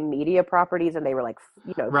same media properties, and they were like,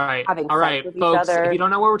 right. having all sex right, with folks, each other. If you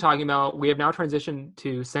don't know what we're talking about, we have now transitioned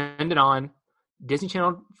to Send It On. Disney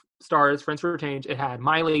Channel stars, Friends for Change. It had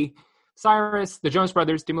Miley Cyrus, the Jonas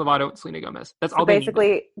Brothers, Demi Lovato, and Selena Gomez. That's all they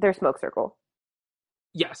basically their smoke circle.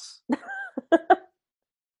 Yes.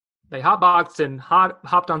 They hotboxed and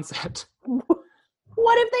hopped on set.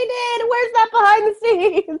 What if they did? Where's that behind the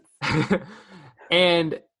scenes?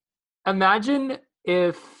 And imagine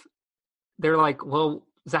if they're like, well,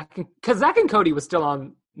 because Zach and Cody was still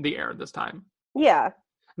on the air this time. Yeah.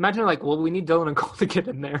 Imagine like, well, we need Dylan and Cole to get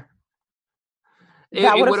in there.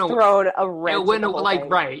 That would have thrown a wrench. It wouldn't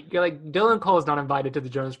right. You're like, Dylan Cole is not invited to the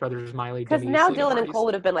Jonas Brothers, Miley. Because now Dylan and Cole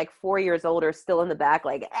would have been like 4 years older, still in the back,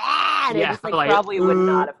 like, and it just probably would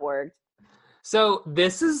not have worked. So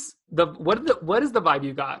this is what is the vibe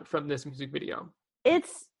you got from this music video?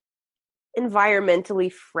 It's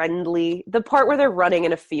environmentally friendly. The part where they're running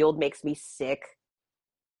in a field makes me sick.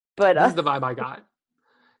 But this is the vibe I got.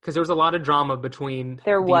 Because there was a lot of drama between.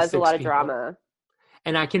 There was a lot of drama.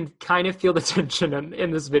 And I can kind of feel the tension in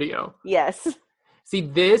this video. Yes. See,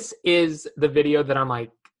 this is the video that I'm like,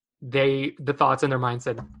 the thoughts in their mind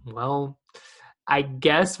said, well, I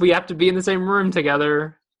guess we have to be in the same room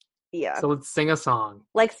together. Yeah. So let's sing a song.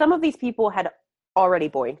 Like, some of these people had already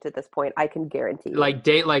boinked at this point, I can guarantee you. I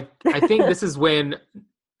think this is when,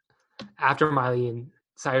 after Miley and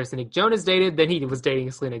Cyrus and Nick Jonas dated, then he was dating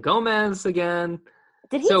Selena Gomez again.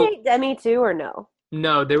 Did he date Demi too, or no?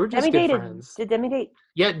 No, they were just good friends. Did Demi date?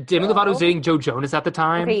 Yeah, Demi Lovato was dating Joe Jonas at the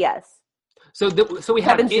time. Okay, yes. So we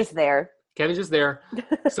have Kevin's just there. Kevin's just there.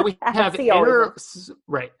 So we have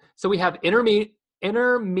So we have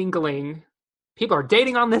intermingling. People are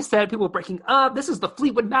dating on this set. People are breaking up. This is the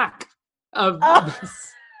Fleetwood Mac of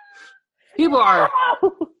this. People are.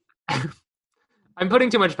 I'm putting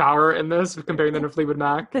too much power in this, comparing them to Fleetwood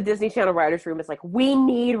Mac. The Disney Channel writers' room is like, we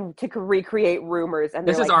need to recreate Rumors, and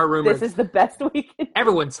this is our Rumors. This is the best we can do.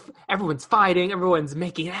 Everyone's fighting. Everyone's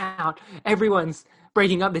making out. Everyone's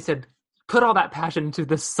breaking up. They said, put all that passion into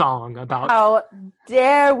this song about. How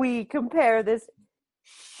dare we compare this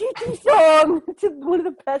shitty song to one of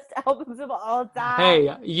the best albums of all time?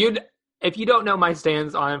 Hey, if you don't know my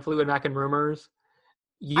stance on Fleetwood Mac and Rumors.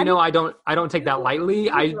 I don't take that lightly.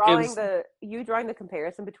 You drawing the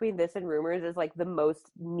comparison between this and Rumors is like the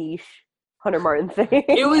most niche Hunter Martin thing.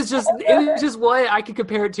 It was just what I could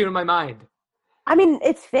compare it to in my mind. I mean,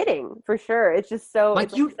 it's fitting for sure. It's just so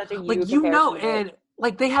such a and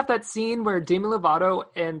like they have that scene where Demi Lovato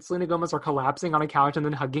and Selena Gomez are collapsing on a couch and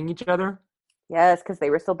then hugging each other. Yes, because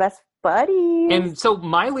they were still best buddies. And so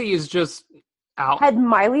Miley is just out. Had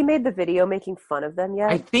Miley made the video making fun of them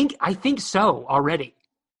yet? I think so already.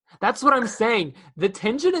 That's what I'm saying. The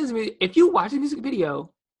tension is, if you watch the music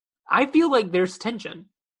video, I feel like there's tension.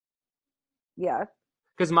 Yeah.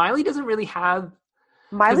 Because Miley doesn't really have...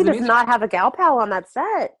 Miley does not have a gal pal on that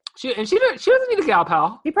set. She doesn't need a gal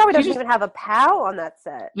pal. She probably doesn't even have a pal on that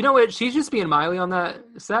set. You know what? She's just being Miley on that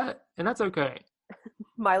set, and that's okay.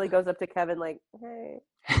 Miley goes up to Kevin like, hey.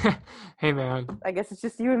 Hey, man. I guess it's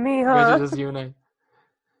just you and me, huh? I guess it's just you and I.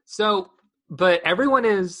 So, but everyone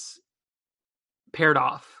is paired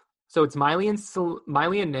off. So it's Miley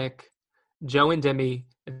and Nick, Joe and Demi,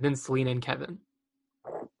 and then Selena and Kevin.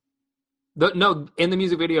 No, in the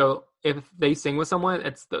music video, if they sing with someone,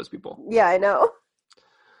 it's those people. Yeah, I know.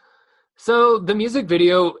 So the music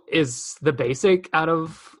video is the basic out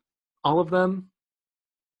of all of them,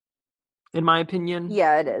 in my opinion.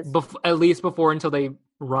 Yeah, it is. At least before until they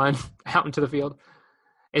run out into the field.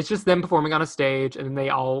 It's just them performing on a stage, and then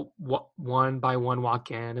they all one by one walk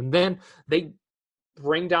in, and then they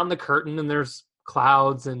bring down the curtain and there's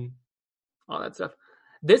clouds and all that stuff.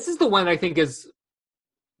 This is the one I think is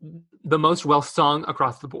the most well sung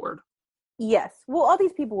across the board. Yes. Well, all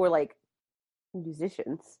these people were like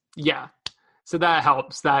musicians. Yeah. So that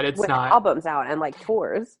helps that it's with not albums out and like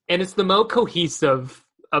tours. And it's the most cohesive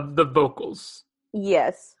of the vocals.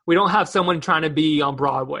 Yes. We don't have someone trying to be on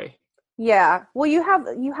Broadway. Yeah. Well, you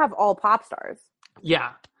have all pop stars.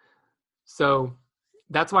 Yeah. So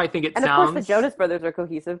that's why I think it sounds... And of course the Jonas Brothers are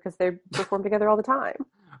cohesive because they perform together all the time.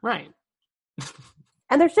 Right.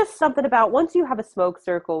 And there's just something about once you have a smoke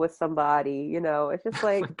circle with somebody, it's just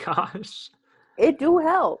like... Oh my gosh. It do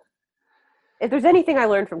help. If there's anything I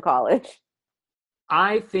learned from college.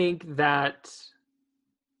 I think that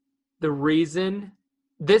the reason...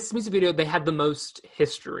 This music video, they had the most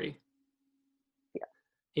history. Yeah.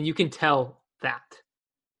 And you can tell that.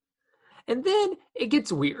 And then it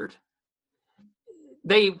gets weird.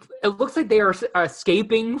 It looks like they are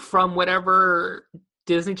escaping from whatever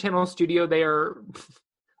Disney Channel studio they are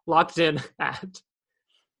locked in at.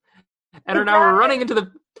 And are now running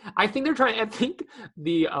into I think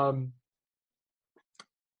the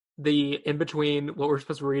in between, what we're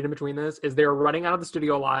supposed to read in between this is they're running out of the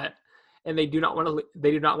studio a lot, and they do not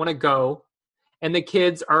want to go. And the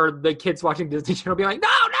kids watching Disney Channel being like,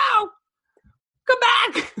 no, come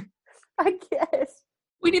back. I guess.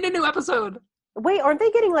 We need a new episode. Wait, aren't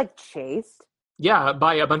they getting like chased? Yeah,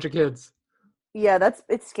 by a bunch of kids. Yeah,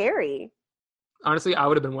 it's scary. Honestly, I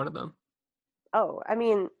would have been one of them. Oh, I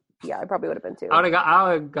mean, yeah, I probably would have been too. I would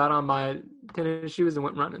have got on my tennis shoes and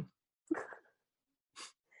went running.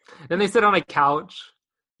 Then they sit on a couch.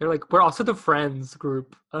 They're like, we're also the Friends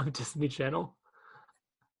group of Disney Channel.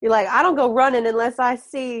 You're like, I don't go running unless I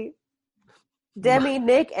see Demi,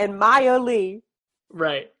 Nick, and Maya Lee.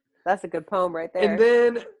 Right. That's a good poem right there. And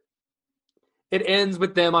then it ends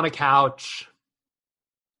with them on a couch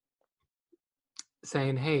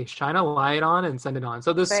saying, hey, shine a light on and send it on.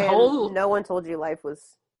 So this whole... No one told you life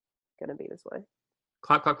was going to be this way.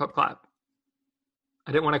 Clap, clap, clap, clap.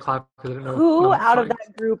 I didn't want to clap because I didn't know. Who out of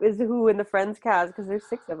that group is who in the Friends cast? Because there's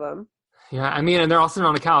 6 of them. Yeah, I mean, and they're all sitting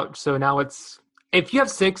on a couch. So now if you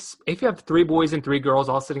have 3 boys and 3 girls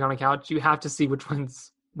all sitting on a couch, you have to see which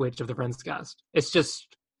one's which of the Friends cast. It's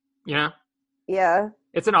just, Yeah.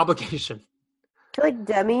 It's an obligation. I feel like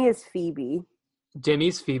Demi is Phoebe.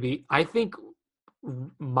 Demi's Phoebe. I think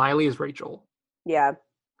Miley is Rachel. Yeah.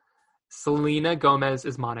 Selena Gomez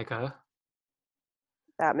is Monica.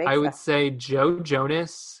 That makes sense. I would say Joe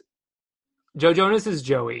Jonas is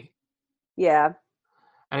Joey. Yeah.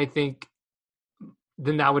 And I think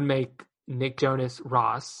then that would make Nick Jonas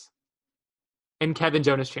Ross. And Kevin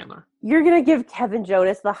Jonas Chandler. You're going to give Kevin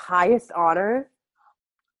Jonas the highest honor?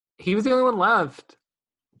 He was the only one left.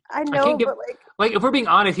 I know, but like, if we're being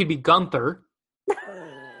honest, he'd be Gunther.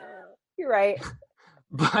 You're right.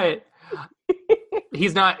 But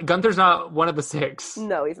he's not. Gunther's not one of the 6.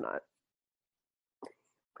 No, he's not.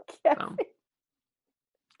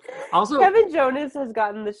 Also, Kevin Jonas has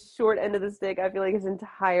gotten the short end of the stick, I feel like, his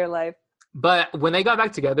entire life. But when they got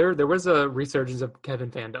back together, there was a resurgence of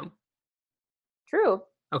Kevin fandom. True.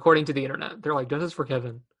 According to the internet. They're like, justice for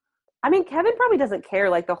Kevin. I mean, Kevin probably doesn't care.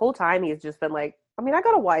 Like, the whole time he's just been like, I mean, I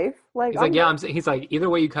got a wife. Like, he's like, either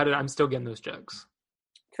way you cut it, I'm still getting those checks.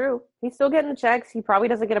 True. He's still getting the checks. He probably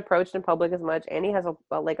doesn't get approached in public as much, and he has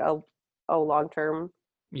a long-term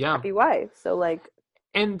happy wife. So like,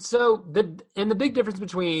 and so the big difference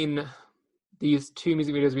between these 2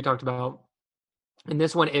 music videos we talked about and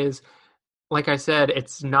this one is, like I said,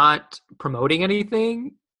 it's not promoting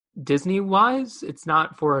anything Disney-wise. It's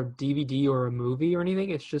not for a DVD or a movie or anything.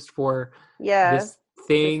 It's just for this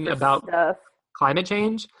thing about climate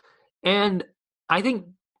change. And I think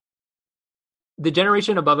the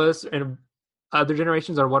generation above us and other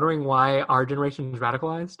generations are wondering why our generation is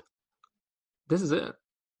radicalized. This is it.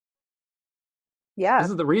 Yeah.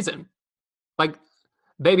 This is the reason. Like,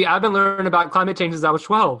 baby, I've been learning about climate change since I was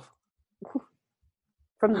 12.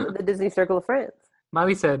 From the Disney Circle of Friends.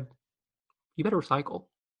 Miley said, you better recycle.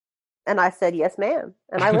 And I said, yes, ma'am.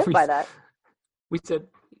 And I live by that.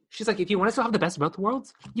 She's like, if you want us to have the best of both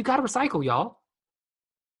worlds, you got to recycle, y'all.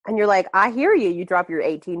 And you're like, I hear you. You drop your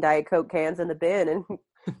 18 Diet Coke cans in the bin. And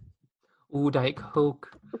ooh, Diet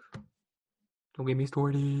Coke. Don't get me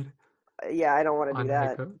started. Yeah, I don't want to do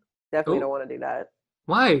that. Definitely don't want to do that.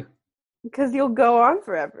 Why? Because you'll go on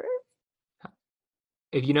forever.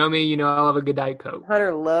 If you know me, you know I love a good Diet Coke.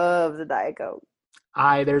 Hunter loves a Diet Coke.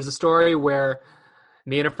 There's a story where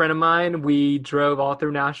me and a friend of mine, we drove all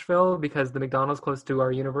through Nashville because the McDonald's close to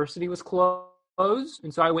our university was closed.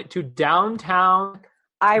 And so I went to downtown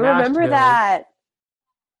I remember that.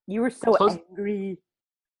 You were so angry.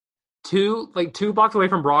 2 blocks away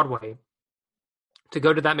from Broadway to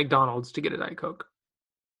go to that McDonald's to get a Diet Coke.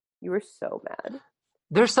 You were so mad.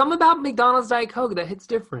 There's something about McDonald's Diet Coke that hits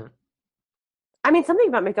different. I mean, something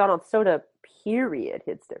about McDonald's soda, period,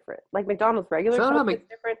 hits different. Like McDonald's regular Coke hits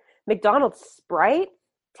different. McDonald's Sprite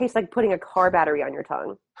tastes like putting a car battery on your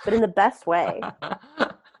tongue, but in the best way.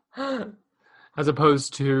 As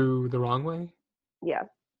opposed to the wrong way? Yeah.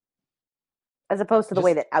 As opposed to the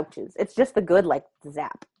way that ouches. It's just the good, like,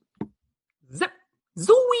 zap. Zap!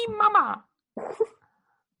 Zooey mama!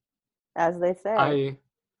 As they say.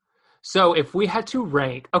 So if we had to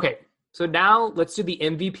rank... Okay, so now let's do the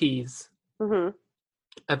MVPs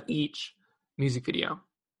of each music video.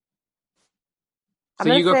 I'm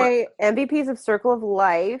going to say MVPs of Circle of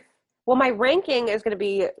Life. Well, my ranking is going to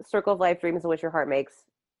be Circle of Life, Dreams of Wish Your Heart Makes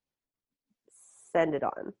Send It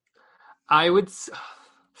On. I would.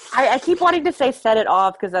 I keep wanting to say Set It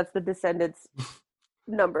Off because that's the Descendants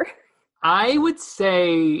number. I would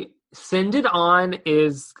say Send It On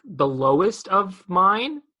is the lowest of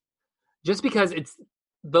mine, just because it's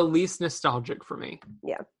the least nostalgic for me.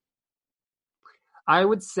 Yeah. I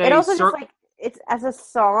would say it also just like it's as a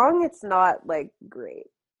song, it's not like great.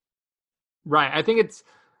 Right. I think it's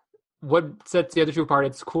what sets the other two apart.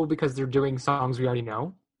 It's cool because they're doing songs we already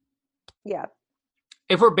know. Yeah.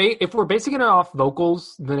 If we're basing it off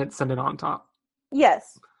vocals, then it's Send It On top.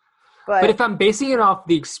 Yes. But if I'm basing it off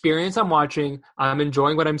the experience I'm watching, I'm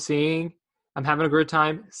enjoying what I'm seeing, I'm having a good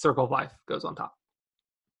time, Circle of Life goes on top.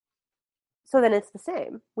 So then it's the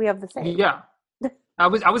same. We have the same. Yeah. I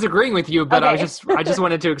was agreeing with you, but Okay. I just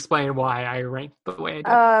wanted to explain why I ranked the way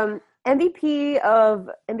I did.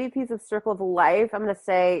 MVPs of Circle of Life, I'm gonna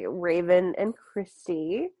say Raven and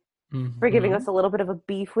Christy for giving us a little bit of a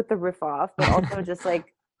beef with the riff off, but also just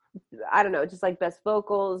like I don't know, just like best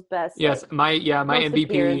vocals, best yes, like, my MVP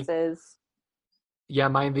appearances. Yeah,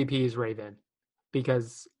 my MVP is Raven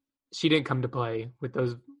because she didn't come to play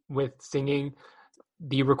with singing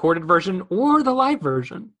the recorded version or the live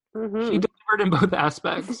version. Mm-hmm. She delivered in both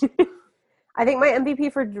aspects. I think my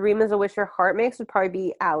MVP for Dream Is a Wish Your Heart Makes would probably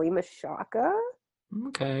be Ali Mashaka.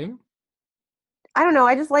 Okay. I don't know,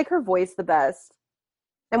 I just like her voice the best.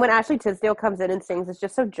 And when Ashley Tisdale comes in and sings, it's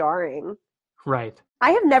just so jarring. Right.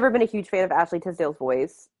 I have never been a huge fan of Ashley Tisdale's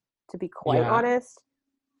voice, to be quite honest.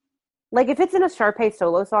 Like, if it's in a Sharpay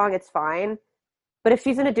solo song, it's fine. But if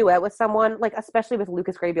she's in a duet with someone, like, especially with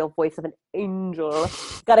Lucas Grabeel, voice of an angel,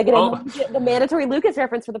 gotta get the mandatory Lucas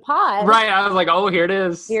reference for the pod. Right, I was like, oh, here it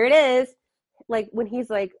is. Here it is. Like, when he's,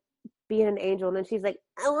 like, being an angel, and then she's like,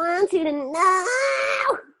 I want you to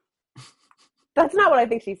know. That's not what I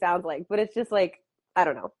think she sounds like, but it's just, like, I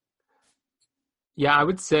don't know. Yeah, I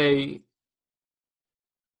would say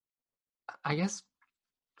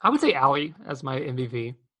Ali as my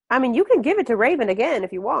MVP. I mean, you can give it to Raven again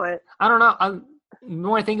if you want. I don't know. The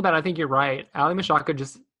more I think about it, I think you're right. Ali Mashaka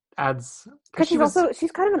just adds... Because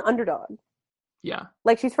she's kind of an underdog. Yeah.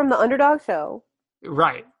 Like, she's from the Underdog show.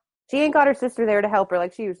 Right. She ain't got her sister there to help her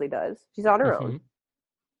like she usually does. She's on her own.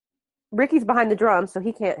 Ricky's behind the drums, so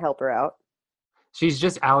he can't help her out. She's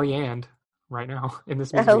just Ali and right now in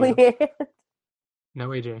this music video. No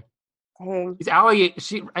AJ. Dang. She's Ali.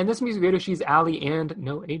 In this music video, she's Ali and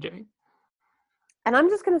no AJ. And I'm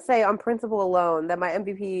just going to say on principle alone that my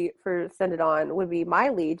MVP for Send It On would be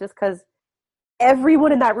Miley, just because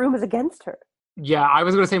everyone in that room is against her. Yeah, I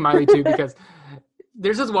was going to say Miley too, because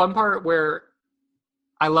there's this one part where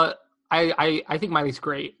I think Miley's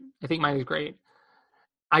great.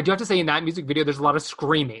 I do have to say in that music video, there's a lot of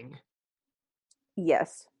screaming.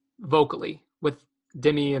 Yes. Vocally with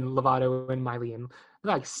Demi and Lovato and Miley and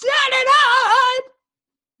like, Send It On!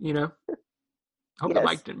 You know? Hope the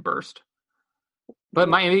mic didn't burst. But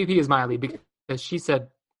my MVP is Miley because she said,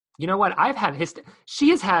 you know what? She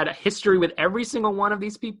has had a history with every single one of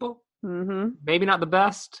these people. Mm-hmm. Maybe not the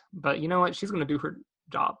best, but you know what? She's going to do her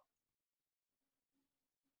job.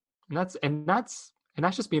 And that's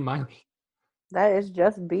just being Miley. That is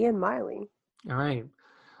just being Miley. All right.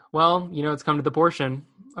 Well, it's come to the portion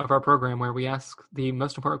of our program where we ask the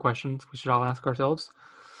most important questions we should all ask ourselves.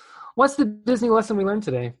 What's the Disney lesson we learned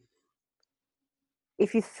today?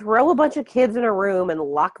 If you throw a bunch of kids in a room and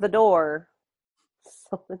lock the door,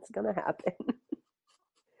 something's going to happen.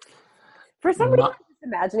 For some reason, I'm just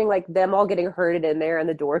imagining like them all getting herded in there and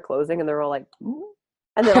the door closing and they're all like, ooh.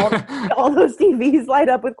 And then all those TVs light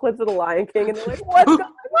up with clips of The Lion King and they're like, what's going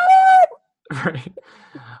on? Right.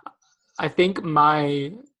 I think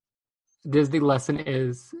my Disney lesson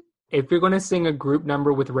is if you're going to sing a group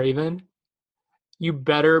number with Raven, you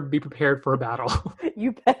better be prepared for a battle.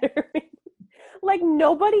 You better. Like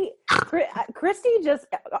nobody, Christy just,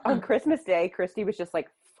 on Christmas Day, Christy was just like,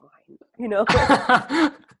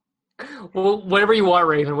 fine, Well, whatever you want,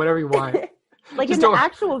 Raven, whatever you want. Like just in the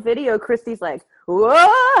actual video, Christy's like,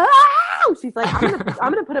 whoa! She's like,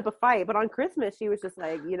 I'm gonna put up a fight. But on Christmas, she was just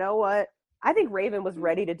like, you know what? I think Raven was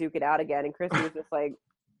ready to duke it out again, and Christy was just like,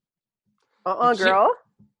 girl.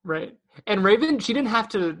 Right. And Raven, she didn't have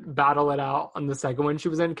to battle it out on the second one she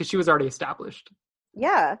was in because she was already established.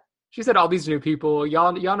 Yeah. She said, all these new people,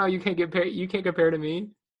 y'all know you can't compare to me.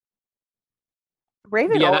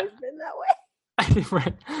 Raven always been that way.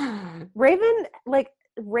 Right.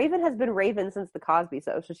 Raven has been Raven since the Cosby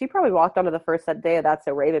Show, so she probably walked onto the first day of That's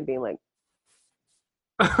So Raven being like...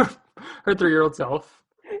 Her 3-year-old self.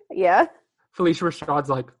 Yeah. Felicia Rashad's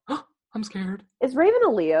like, oh, I'm scared. Is Raven a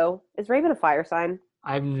Leo? Is Raven a fire sign?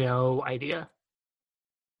 I have no idea.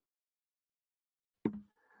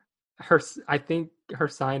 I think her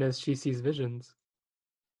sign is she sees visions.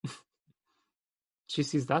 She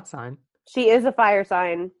sees that sign. She is a fire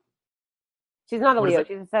sign. She's not a What Leo.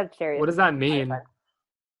 She's a Sagittarius. What does that mean?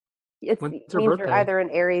 It When's means her you're birthday? either an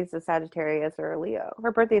Aries, a Sagittarius, or a Leo.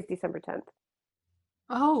 Her birthday is December 10th.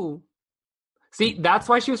 Oh. See, that's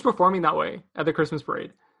why she was performing that way at the Christmas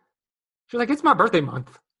parade. She was like, it's my birthday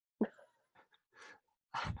month.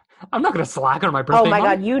 I'm not going to slack on my birthday month. Oh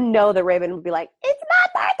my God, you know that Raven would be like, it's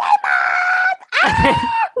my birthday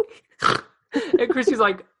month! And Christy's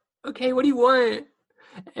like, okay, what do you want?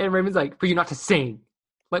 And Raven's like, for you not to sing.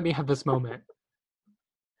 Let me have this moment.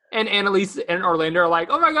 And Annalise and Orlando are like,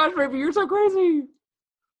 oh my gosh, Raven, you're so crazy.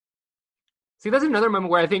 See, that's another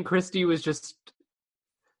moment where I think Christy was just,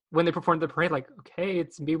 when they performed the parade, like, okay,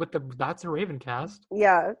 it's me with that's a Raven cast.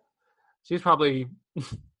 Yeah. She's probably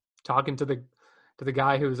talking to the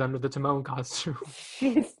guy who's under the Timon costume.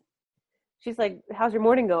 She's like, how's your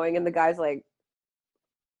morning going? And the guy's like,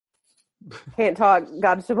 can't talk,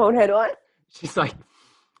 got a Simone head on. She's like,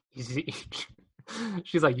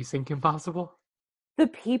 she's like, you think impossible? The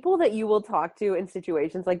people that you will talk to in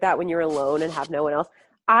situations like that when you're alone and have no one else.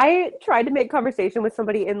 I tried to make conversation with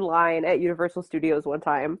somebody in line at Universal Studios one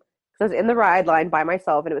time. So I was in the ride line by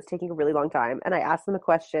myself and it was taking a really long time. And I asked them a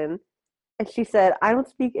question and she said, I don't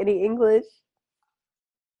speak any English.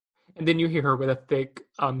 And then you hear her with a thick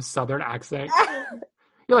Southern accent.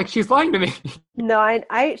 You're like, she's lying to me. No,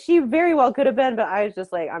 she very well could have been, but I was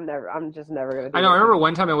just like, I'm just never gonna do I know. I remember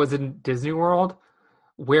one time I was in Disney World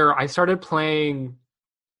where I started playing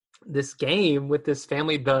this game with this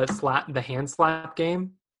family, the hand slap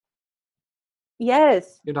game.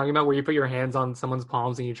 Yes. You're talking about where you put your hands on someone's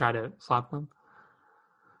palms and you try to slap them.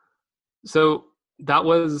 So that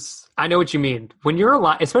was, I know what you mean. When you're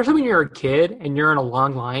especially when you're a kid and you're in a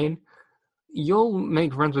long line, you'll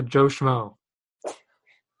make friends with Joe Schmo.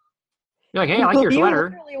 You're like, hey, I like your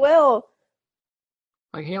sweater. You really will.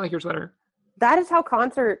 Like, hey, I like your sweater. That is how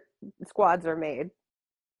concert squads are made.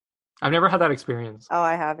 I've never had that experience. Oh,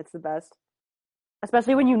 I have. It's the best.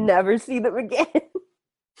 Especially when you never see them again.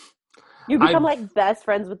 You become like best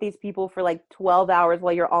friends with these people for like 12 hours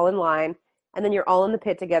while you're all in line. And then you're all in the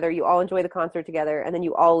pit together. You all enjoy the concert together. And then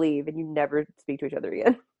you all leave and you never speak to each other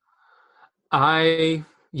again. I've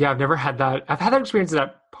never had that. I've had that experience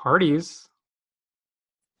at parties.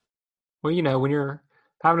 Well, you know, when you're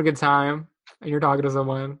having a good time and you're talking to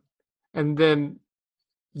someone and then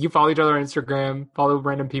you follow each other on Instagram, follow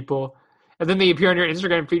random people, and then they appear on your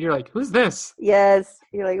Instagram feed and you're like, who's this? Yes.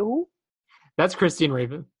 You're like, who? That's Christine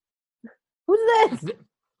Raven. Who's this?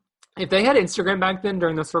 If they had Instagram back then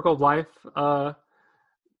during the Circle of Life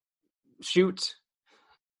shoot,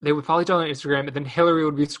 they would follow each other on Instagram and then Hillary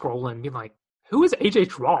would be scrolling and be like, who is AJ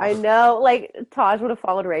Schroff? I know. Like, Taj would have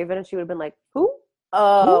followed Raven and she would have been like, who?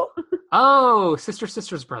 Oh. Who? Oh,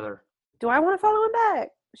 sister's brother. Do I want to follow him back?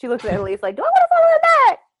 She looks at Annalise like, do I want to follow him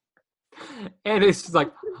back? And it's just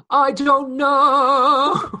like, I don't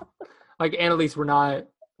know. Like, Annalise, we're not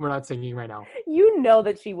singing right now. You know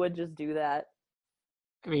that she would just do that.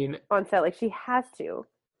 I mean, on set, like she has to.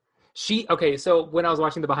 Okay, so when I was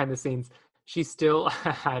watching the behind the scenes, she still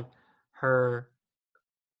had her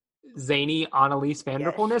zany Annalise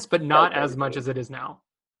Vanderpoolness, but not as much as it is now.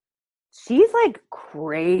 She's like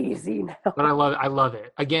crazy now. But I love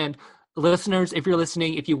it. Again, listeners, if you're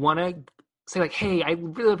listening, if you want to say like, hey, I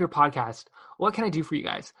really love your podcast, what can I do for you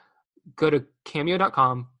guys? Go to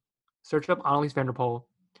cameo.com, search up Annalise Vanderpool.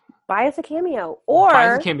 Buy us a cameo.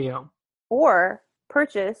 Or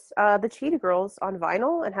purchase the Cheetah Girls on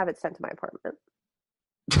vinyl and have it sent to my apartment.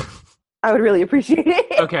 I would really appreciate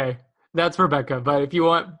it. Okay, that's Rebecca. But if you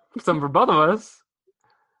want some for both of us.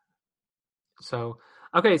 So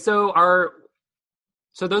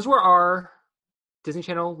those were our Disney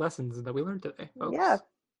Channel lessons that we learned today, folks. Yeah.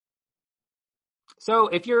 So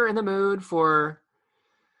if you're in the mood for,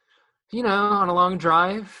 on a long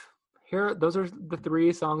drive, those are the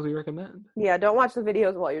 3 songs we recommend. Yeah, don't watch the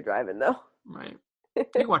videos while you're driving, though. Right. You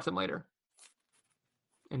can watch them later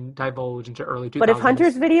and divulge into early 2000s. But if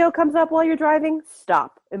Hunter's video comes up while you're driving,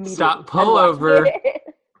 stop immediately. Stop, pull over.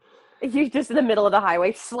 You're just in the middle of the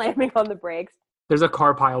highway slamming on the brakes. There's a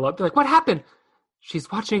car pile up. They're like, what happened?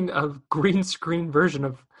 She's watching a green screen version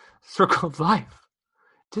of Circle of Life.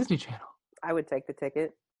 Disney Channel. I would take the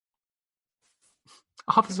ticket.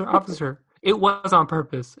 Officer, it was on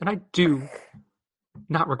purpose, and I do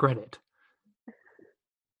not regret it.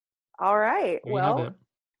 All right. Well,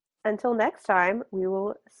 until next time, we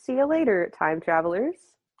will see you later, time travelers.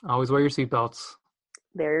 Always wear your seatbelts.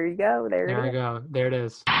 There you go. There you go. There it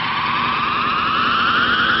is.